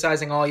been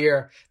criticizing all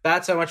year.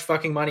 That's how much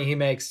fucking money he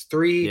makes.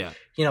 Three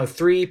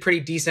pretty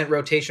decent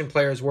rotation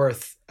players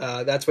worth.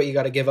 That's what you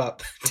got to give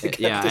up to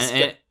get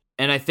this.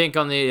 And I think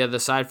on the other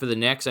side for the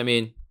Knicks, I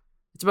mean,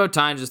 it's about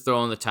time to just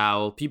throw in the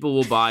towel. People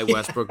will buy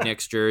Westbrook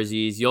Knicks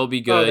jerseys. You'll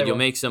be good. You'll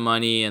make some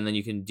money, and then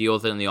you can deal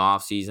with it in the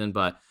offseason.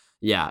 But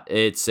yeah,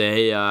 it's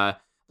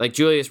like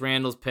Julius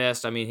Randle's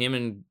pissed. I mean, him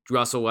and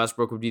Russell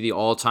Westbrook would be the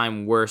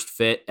all-time worst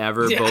fit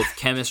ever, both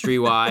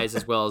chemistry-wise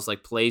as well as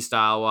like play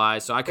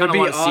style-wise. So I kind of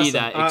want to see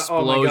that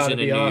explosion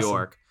in New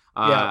York.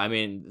 I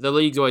mean, the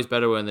league's always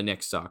better when the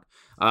Knicks suck.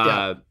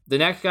 The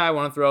next guy I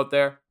want to throw out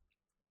there,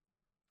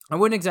 I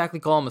wouldn't exactly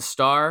call him a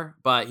star,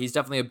 but he's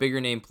definitely a bigger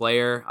name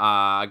player.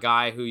 A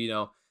guy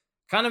who,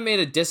 kind of made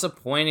a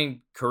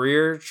disappointing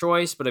career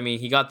choice, but I mean,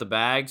 he got the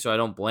bag, so I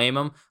don't blame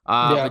him.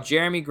 But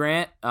Jeremy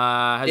Grant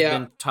has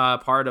been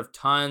part of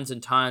tons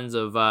and tons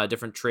of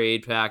different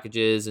trade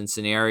packages and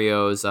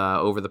scenarios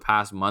over the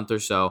past month or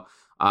so.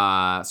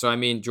 So, I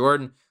mean,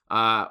 Jordan,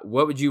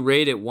 what would you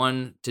rate it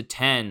 1 to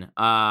 10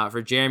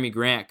 for Jeremy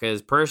Grant?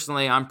 Because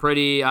personally, I'm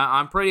pretty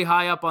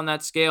high up on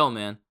that scale,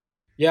 man.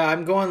 Yeah,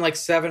 I'm going like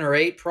 7 or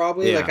 8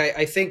 probably. Yeah. Like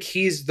I think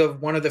he's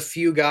one of the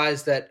few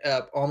guys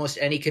that almost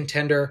any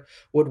contender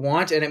would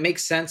want, and it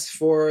makes sense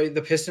for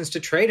the Pistons to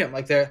trade him.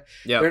 Like they're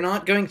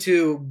not going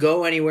to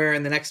go anywhere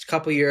in the next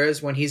couple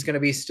years when he's going to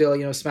be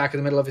still smack in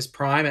the middle of his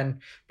prime. And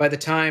by the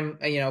time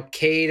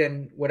Cade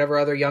and whatever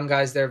other young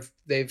guys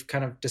they've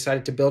kind of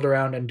decided to build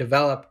around and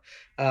develop,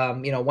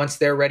 once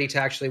they're ready to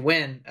actually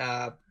win,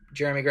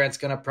 Jeremy Grant's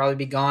going to probably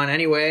be gone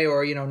anyway,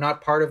 or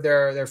not part of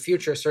their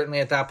future certainly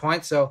at that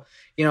point. So.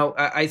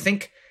 I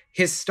think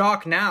his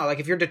stock now,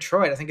 like if you're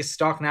Detroit, I think his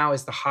stock now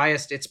is the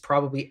highest it's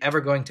probably ever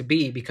going to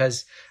be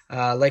because,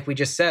 like we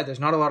just said, there's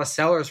not a lot of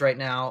sellers right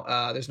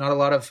now. There's not a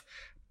lot of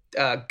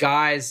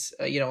guys,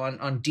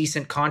 on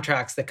decent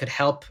contracts that could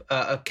help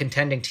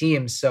contending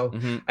teams. So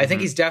I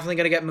think he's definitely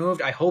going to get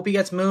moved. I hope he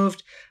gets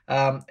moved.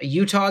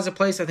 Utah is a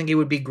place I think he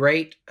would be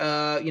great,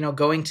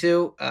 going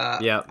to.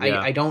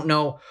 I don't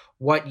know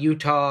what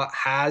Utah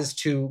has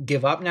to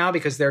give up now,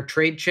 because their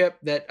trade chip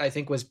that I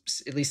think was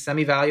at least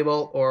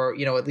semi-valuable, or,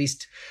 at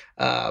least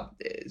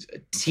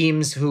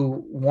teams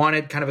who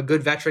wanted kind of a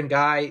good veteran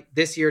guy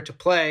this year to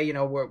play,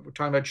 we're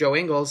talking about Joe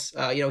Ingles,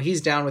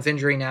 he's down with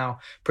injury now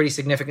pretty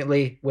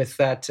significantly with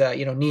that,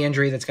 knee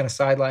injury that's going to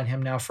sideline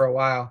him now for a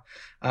while.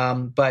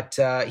 But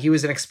he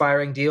was an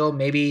expiring deal.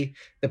 Maybe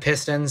the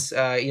Pistons,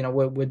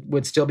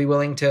 would still be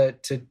willing to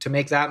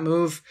make that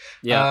move.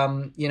 Yeah.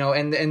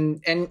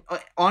 And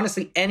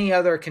honestly, any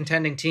other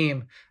contending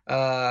team,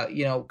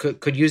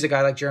 could use a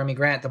guy like Jeremy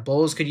Grant. The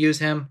Bulls could use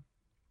him.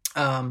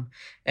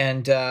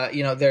 There's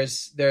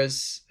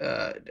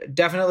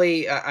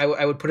definitely,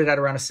 I would put it at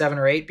around a 7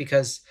 or 8,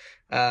 because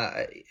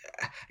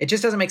it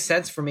just doesn't make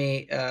sense for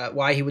me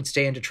why he would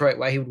stay in Detroit,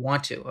 why he would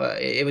want to.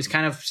 It was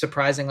kind of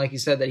surprising, like you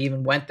said, that he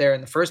even went there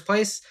in the first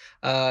place.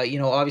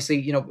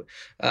 Obviously,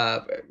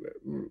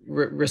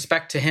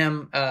 respect to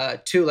him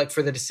too, like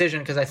for the decision,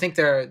 because I think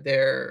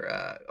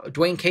they're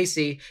Dwayne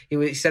Casey.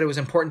 He said it was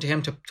important to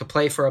him to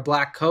play for a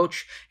black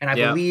coach, and I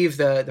believe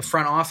the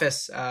front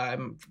office.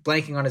 I'm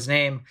blanking on his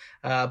name,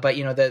 but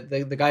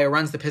the guy who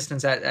runs the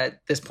Pistons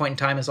at this point in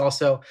time is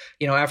also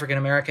African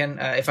American.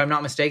 If I'm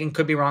not mistaken,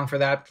 could be wrong for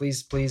that.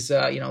 Please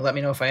let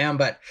me know if I am.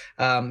 But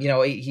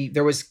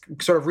there was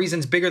sort of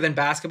reasons bigger than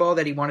basketball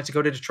that he wanted to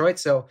go to Detroit.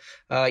 So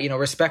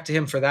respect to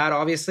him for that,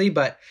 obviously.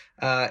 But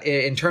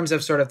in terms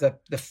of sort of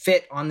the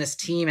fit on this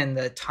team and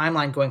the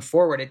timeline going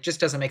forward, it just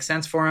doesn't make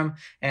sense for him.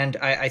 And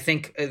I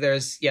think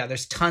there's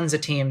tons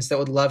of teams that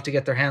would love to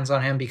get their hands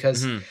on him,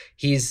 because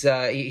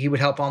he would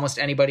help almost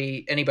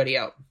anybody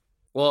out.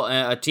 Well,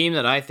 a team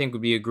that I think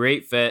would be a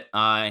great fit,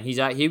 and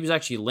he was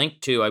actually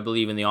linked to, I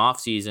believe, in the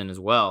offseason as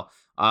well.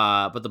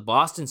 But the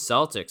Boston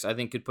Celtics, I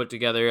think, could put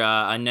together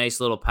a nice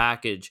little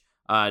package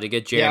to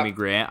get Jeremy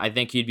Grant. I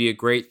think he'd be a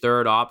great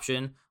third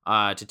option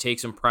to take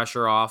some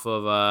pressure off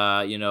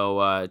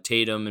of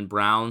Tatum and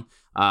Brown.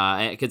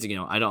 Because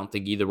I don't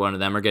think either one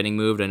of them are getting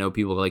moved. I know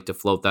people like to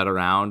float that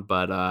around,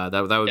 but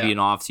that would be an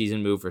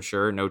off-season move for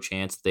sure. No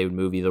chance that they would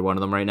move either one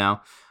of them right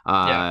now.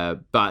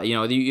 But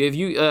if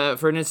you,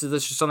 for instance,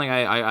 this is something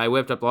I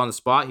whipped up on the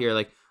spot here,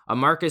 like a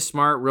Marcus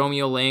Smart,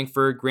 Romeo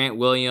Langford, Grant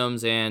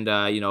Williams, and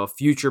a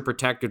future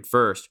protected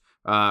first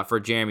for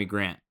Jeremy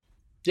Grant.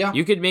 Yeah,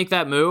 you could make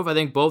that move. I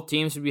think both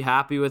teams would be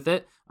happy with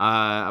it.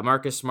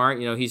 Marcus Smart,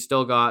 he's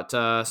still got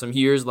some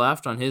years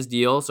left on his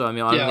deal, so I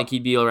don't think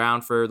he'd be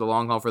around for the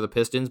long haul for the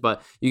Pistons.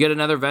 But you get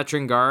another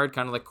veteran guard,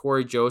 kind of like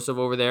Corey Joseph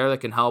over there, that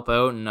can help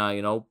out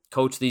and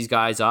coach these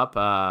guys up,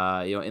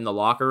 in the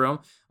locker room.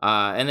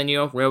 And then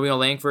Romeo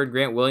Langford,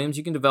 Grant Williams,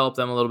 you can develop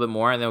them a little bit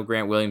more. I know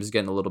Grant Williams is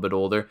getting a little bit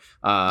older.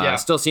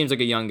 Still seems like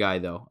a young guy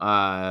though.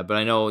 But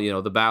I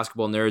know the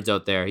basketball nerds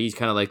out there, he's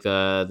kind of like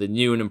the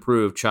new and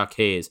improved Chuck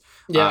Hayes.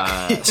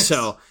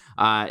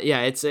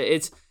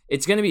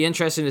 It's going to be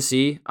interesting to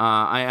see.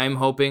 I'm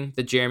hoping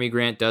that Jeremy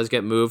Grant does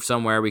get moved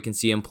somewhere. We can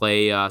see him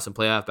play some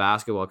playoff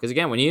basketball. Because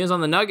again, when he was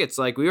on the Nuggets,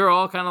 like we were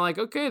all kind of like,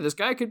 okay, this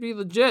guy could be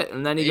legit.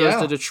 And then he goes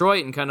to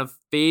Detroit and kind of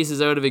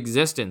phases out of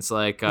existence.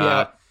 Like,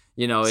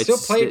 it's still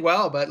played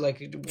well, but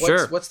like,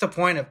 what's the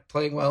point of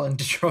playing well in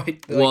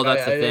Detroit? Like, well,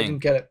 that's the thing. I didn't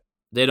get it.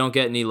 They don't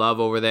get any love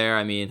over there.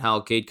 I mean,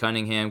 hell, Cade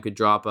Cunningham could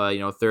drop a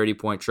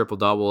 30-point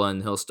triple-double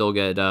and he'll still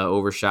get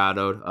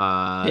overshadowed. So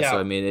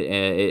I mean,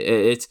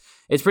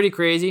 it's pretty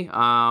crazy.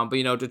 But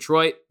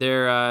Detroit,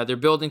 they're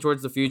building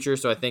towards the future.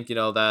 So I think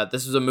that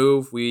this is a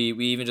move we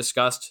even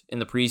discussed in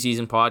the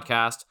preseason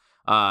podcast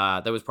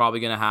that was probably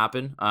going to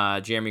happen.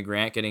 Jeremy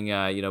Grant getting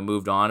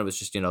moved on. It was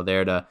just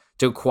there to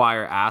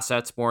acquire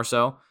assets more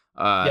so.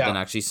 Than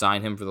actually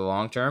sign him for the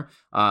long term.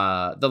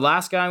 The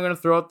last guy I'm going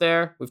to throw out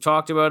there, we've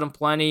talked about him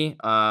plenty.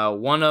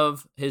 One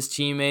of his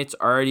teammates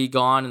already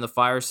gone in the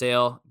fire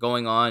sale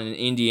going on in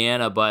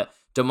Indiana, but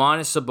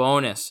Domantas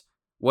Sabonis,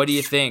 what do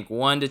you think?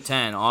 1 to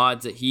 10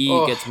 odds that he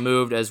gets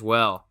moved as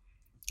well.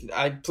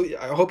 I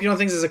hope you don't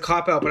think this is a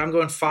cop-out, but I'm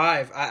going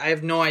 5. I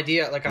have no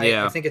idea. Like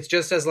I think it's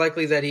just as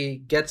likely that he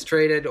gets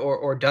traded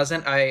or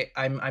doesn't.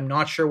 I'm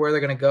not sure where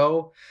they're going to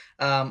go.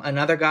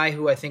 Another guy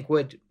who I think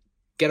would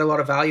get a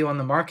lot of value on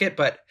the market,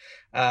 but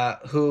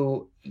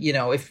who,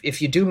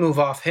 if you do move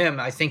off him,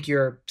 I think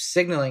you're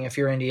signaling, if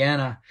you're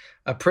Indiana,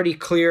 a pretty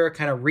clear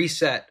kind of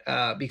reset,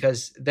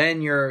 because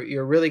then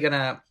you're really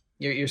gonna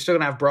you're still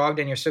gonna have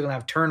Brogdon, you're still gonna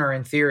have Turner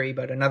in theory,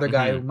 but another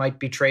guy who might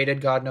be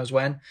traded, God knows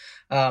when.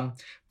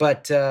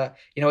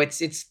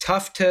 It's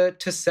tough to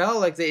sell.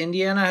 Like the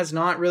Indiana has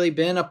not really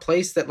been a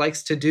place that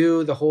likes to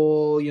do the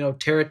whole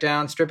tear it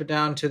down, strip it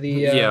down to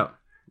the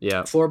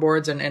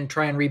floorboards and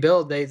try and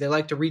rebuild. They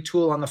like to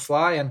retool on the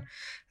fly, and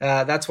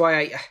that's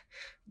why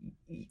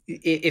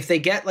if they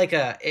get like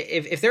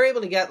if they're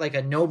able to get like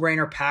a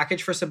no-brainer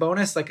package for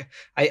Sabonis, like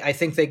I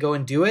think they go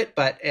and do it.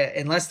 But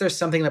unless there's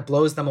something that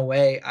blows them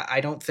away,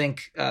 I don't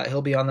think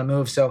he'll be on the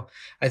move. So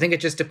I think it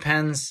just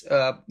depends.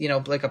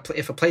 Like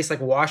if a place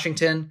like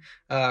Washington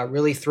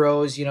really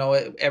throws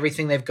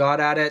everything they've got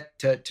at it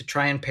to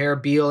try and pair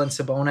Beal and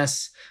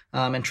Sabonis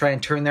and try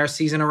and turn their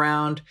season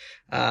around,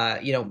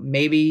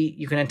 maybe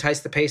you can entice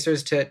the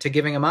Pacers to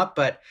giving him up.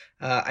 But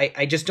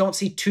I just don't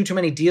see too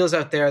many deals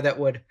out there that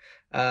would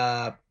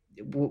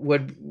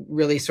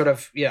really sort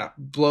of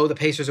blow the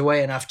Pacers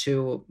away enough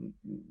to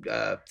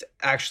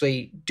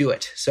actually do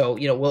it. So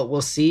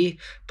we'll see,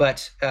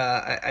 but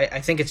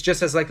I think it's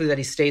just as likely that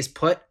he stays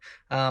put.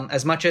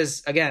 As much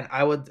as, again,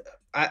 I want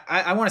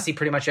to see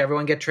pretty much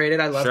everyone get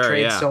traded. I love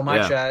trades so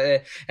much. Yeah.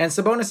 And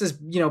Sabonis has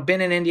been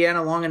in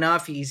Indiana long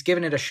enough. He's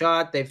given it a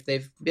shot. They've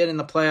been in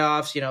the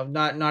playoffs.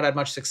 Not had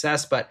much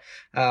success, but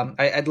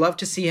I'd love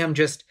to see him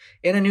just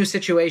in a new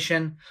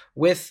situation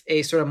with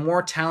a sort of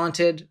more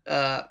talented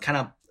kind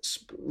of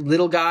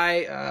little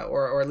guy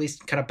or at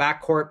least kind of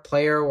backcourt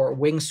player or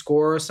wing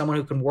scorer, someone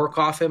who can work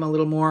off him a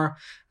little more.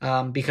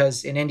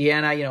 Because in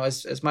Indiana,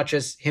 as much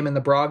as him and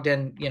the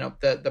Brogdon,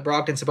 the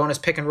Brogdon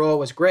Sabonis pick and roll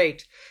was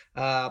great.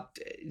 The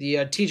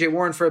TJ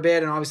Warren for a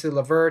bit, and obviously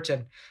LeVert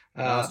and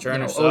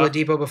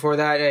Oladipo before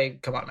that. Hey,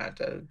 come on,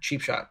 man,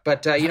 cheap shot.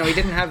 But he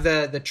didn't have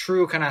the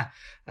true kind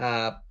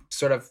of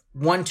sort of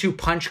 1-2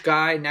 punch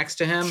guy next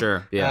to him,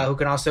 who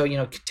can also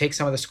take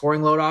some of the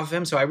scoring load off of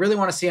him. So I really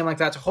want to see him like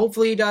that. So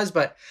hopefully he does,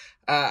 but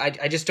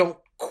I just don't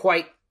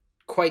quite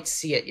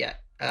see it yet.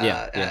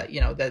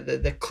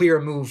 The clear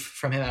move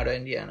from him out of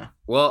Indiana.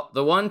 Well,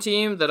 the one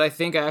team that I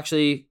think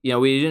actually, I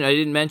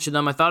didn't mention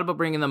them. I thought about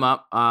bringing them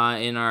up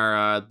in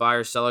our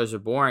buyers, sellers are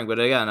boring. But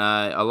again,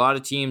 a lot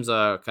of teams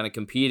are kind of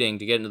competing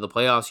to get into the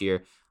playoffs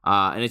here.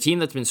 And a team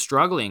that's been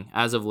struggling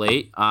as of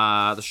late,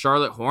 the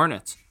Charlotte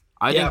Hornets.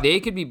 I think they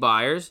could be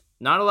buyers.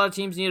 Not a lot of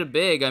teams need a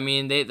big. I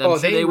mean, they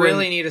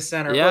really need a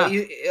center. Yeah.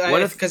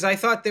 Because I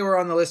thought they were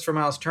on the list for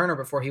Miles Turner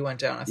before he went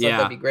down. I thought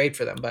that'd be great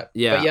for them. But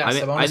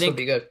Sabonis I think would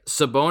be good.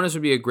 Sabonis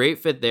would be a great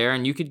fit there,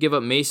 and you could give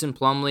up Mason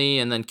Plumlee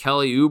and then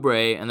Kelly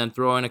Oubre, and then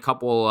throw in a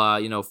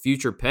couple,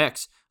 future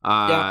picks.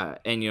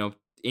 And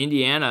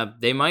Indiana,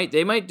 they might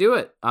do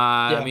it.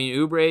 I mean,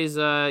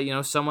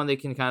 Oubre's, someone they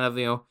can kind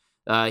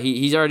of,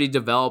 he's already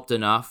developed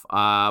enough.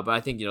 But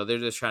I think they're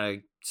just trying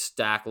to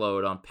stack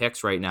load on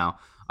picks right now.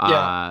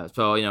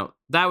 So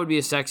that would be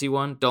a sexy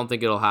one. Don't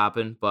think it'll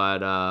happen,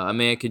 but a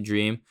man could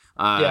dream.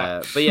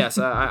 But yes,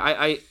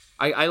 I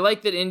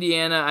like that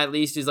Indiana at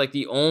least is like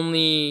the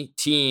only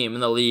team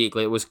in the league.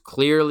 It was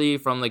clearly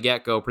from the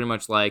get-go pretty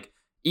much like,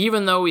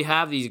 even though we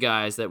have these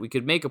guys that we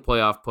could make a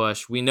playoff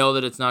push, we know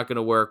that it's not going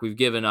to work. We've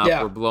given up.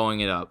 We're blowing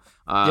it up.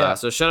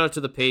 So shout out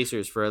to the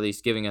Pacers for at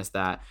least giving us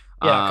that.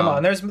 Come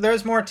on.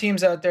 There's more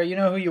teams out there. You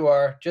know who you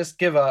are. Just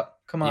give up.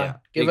 Come on.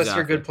 Give us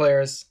your good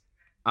players.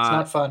 It's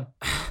not fun.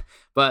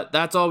 But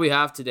that's all we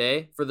have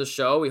today for the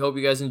show. We hope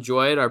you guys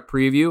enjoyed our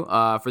preview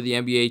for the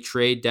NBA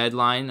trade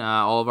deadline.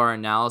 All of our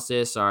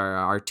analysis,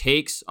 our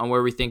takes on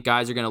where we think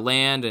guys are going to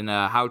land and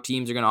how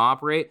teams are going to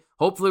operate.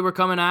 Hopefully we're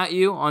coming at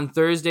you on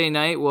Thursday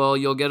night. Well,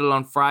 you'll get it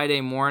on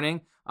Friday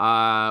morning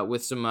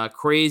with some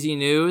crazy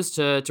news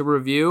to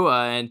review.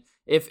 And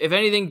if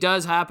anything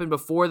does happen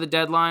before the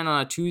deadline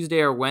on a Tuesday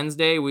or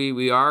Wednesday,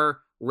 we are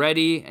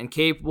ready and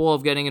capable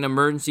of getting an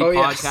emergency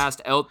podcast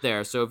out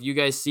there. So if you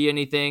guys see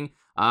anything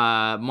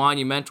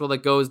monumental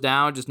that goes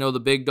down, just know the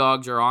big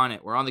dogs are on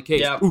it. We're on the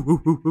case.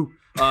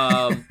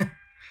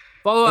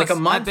 Follow us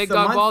at Big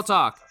Dog Ball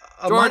Talk.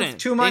 Jordan,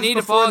 2 months they need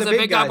to follow us at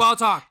Big Dog Ball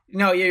Talk.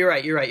 No, you're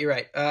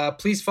right.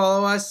 Please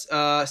follow us.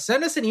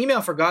 Send us an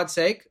email for God's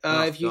sake.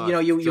 If you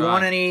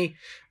want any,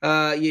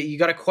 you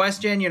got a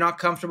question you're not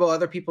comfortable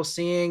other people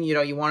seeing,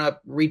 you want to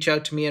reach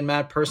out to me and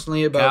Matt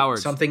personally about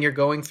something you're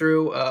going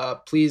through.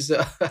 Please,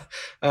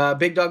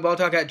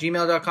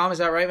 bigdogballtalk@gmail.com. Is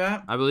that right,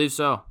 Matt? I believe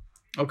so.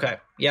 Okay.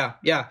 Yeah.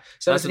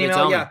 Send us an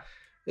email.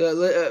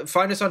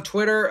 Find us on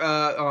Twitter,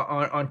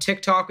 on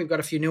TikTok. We've got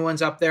a few new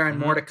ones up there and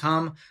more to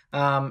come.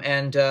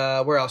 And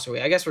where else are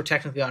we? I guess we're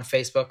technically on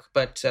Facebook,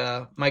 but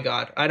my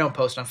God, I don't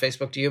post on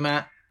Facebook. Do you,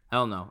 Matt?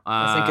 Hell no.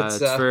 I think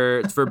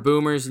it's for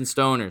boomers and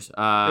stoners.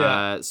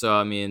 So,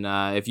 I mean,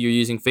 if you're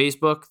using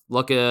Facebook,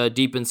 look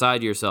deep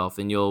inside yourself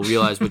and you'll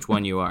realize which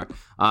one you are.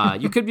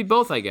 You could be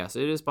both, I guess.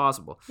 It is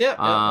possible.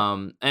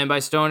 And by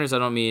stoners, I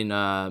don't mean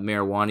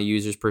marijuana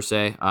users per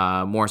se.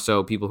 More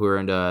so people who are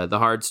into the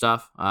hard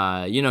stuff.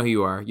 You know who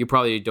you are. You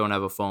probably don't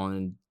have a phone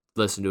and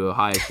listen to a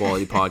high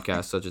quality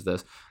podcast such as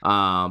this.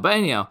 But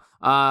anyhow,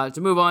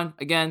 to move on,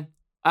 again,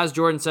 as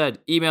Jordan said,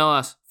 email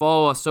us,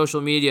 follow us, social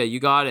media. You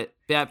got it.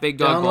 That Big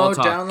Dog Ball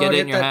Talk. Get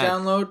it in your head.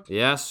 Download.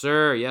 Yes,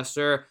 sir.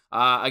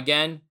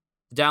 Again,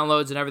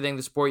 downloads and everything,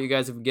 the support you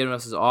guys have given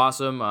us is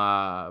awesome.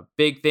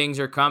 Big things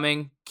are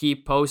coming.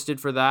 Keep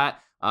posted for that.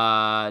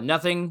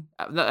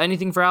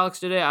 Anything for Alex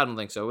today? I don't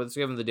think so. Let's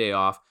give him the day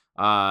off.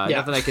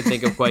 Nothing I can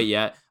think of quite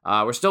yet.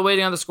 We're still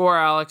waiting on the score,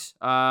 Alex.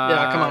 Come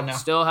on now.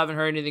 Still haven't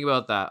heard anything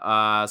about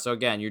that. So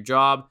again, your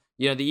job,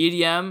 the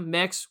EDM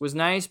mix was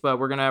nice, but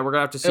we're gonna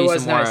have to see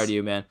some more out of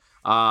you, man.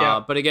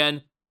 But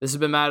again, this has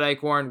been Matt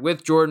Eichhorn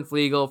with Jordan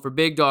Flegel for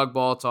Big Dog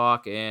Ball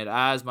Talk. And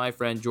as my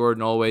friend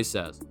Jordan always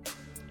says,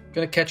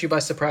 gonna catch you by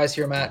surprise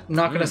here, Matt. I'm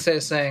not gonna say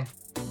a saying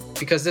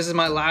because this is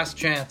my last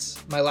chance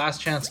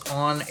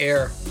on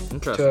air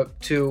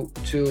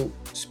to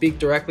speak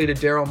directly to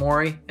Daryl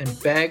Morey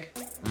and beg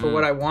for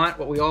what I want,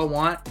 what we all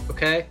want.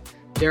 Okay,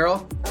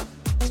 Daryl,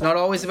 it's not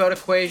always about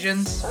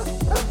equations.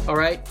 All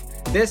right.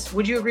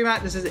 Would you agree,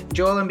 Matt? This is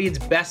Joel Embiid's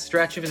best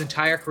stretch of his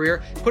entire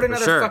career. Put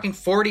another fucking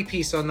 40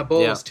 piece on the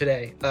Bulls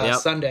today,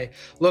 Sunday.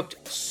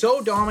 Looked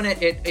so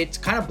dominant. It's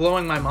kind of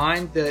blowing my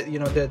mind.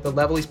 The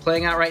level he's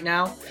playing at right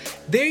now.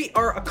 They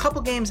are a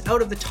couple games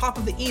out of the top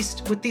of the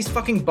East with these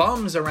fucking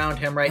bums around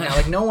him right now.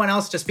 Like no one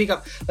else to speak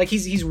up. Like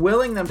he's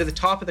willing them to the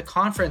top of the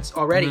conference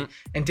already.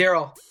 Mm-hmm. And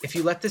Daryl, if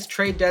you let this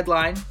trade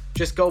deadline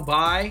just go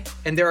by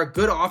and there are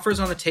good offers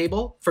on the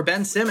table for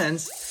Ben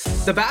Simmons,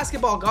 the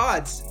basketball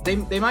gods, they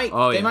might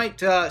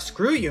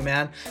screw you,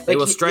 man. Like, they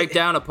will strike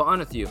down upon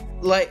with you.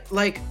 Like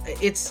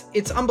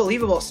it's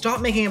unbelievable. Stop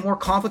making it more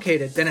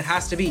complicated than it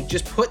has to be.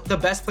 Just put the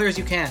best players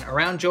you can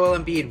around Joel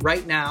Embiid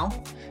right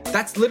now.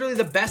 That's literally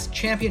the best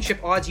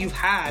championship odds you've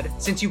had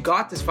since you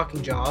got this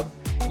fucking job.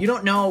 You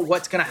don't know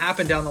what's going to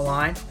happen down the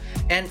line.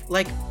 And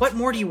like, what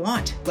more do you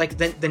want? Like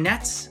the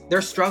Nets,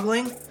 they're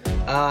struggling.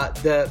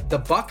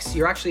 The Bucks,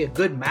 you're actually a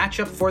good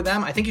matchup for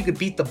them. I think you could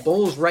beat the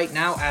Bulls right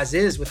now as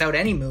is without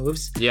any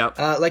moves. Yep.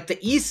 Like the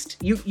East,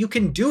 you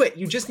can do it.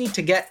 You just need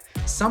to get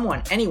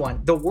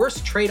anyone. The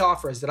worst trade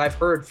offers that I've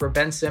heard for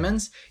Ben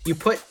Simmons, you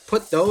put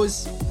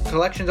those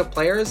collections of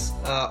players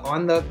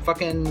on the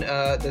fucking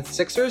the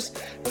Sixers.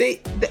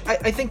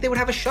 I think they would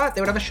have a shot.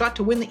 They would have a shot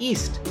to win the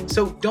East.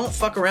 So don't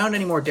fuck around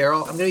anymore,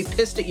 Daryl. I'm gonna be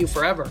pissed at you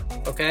forever.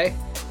 Okay?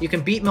 You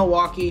can beat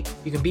Milwaukee.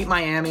 You can beat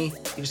Miami.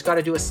 You just got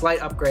to do a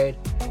slight upgrade.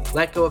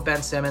 Let go of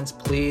Ben Simmons,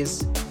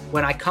 please.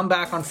 When I come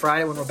back on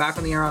Friday, when we're back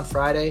on the air on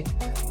Friday,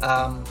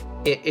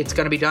 it's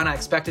going to be done. I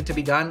expect it to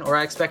be done, or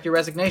I expect your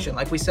resignation,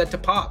 like we said to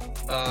Pop.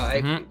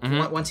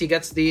 Once he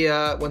gets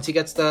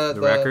the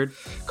record,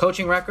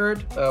 coaching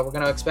record, we're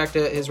going to expect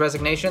his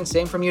resignation.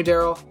 Same from you,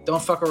 Daryl.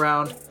 Don't fuck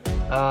around.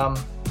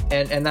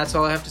 And that's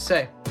all I have to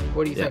say.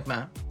 What do you think,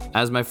 Matt?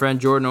 As my friend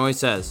Jordan always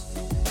says,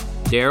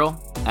 Daryl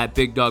at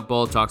Big Dog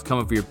Ball Talks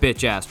coming for your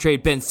bitch ass.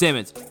 Trade Ben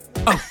Simmons.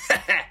 Oh.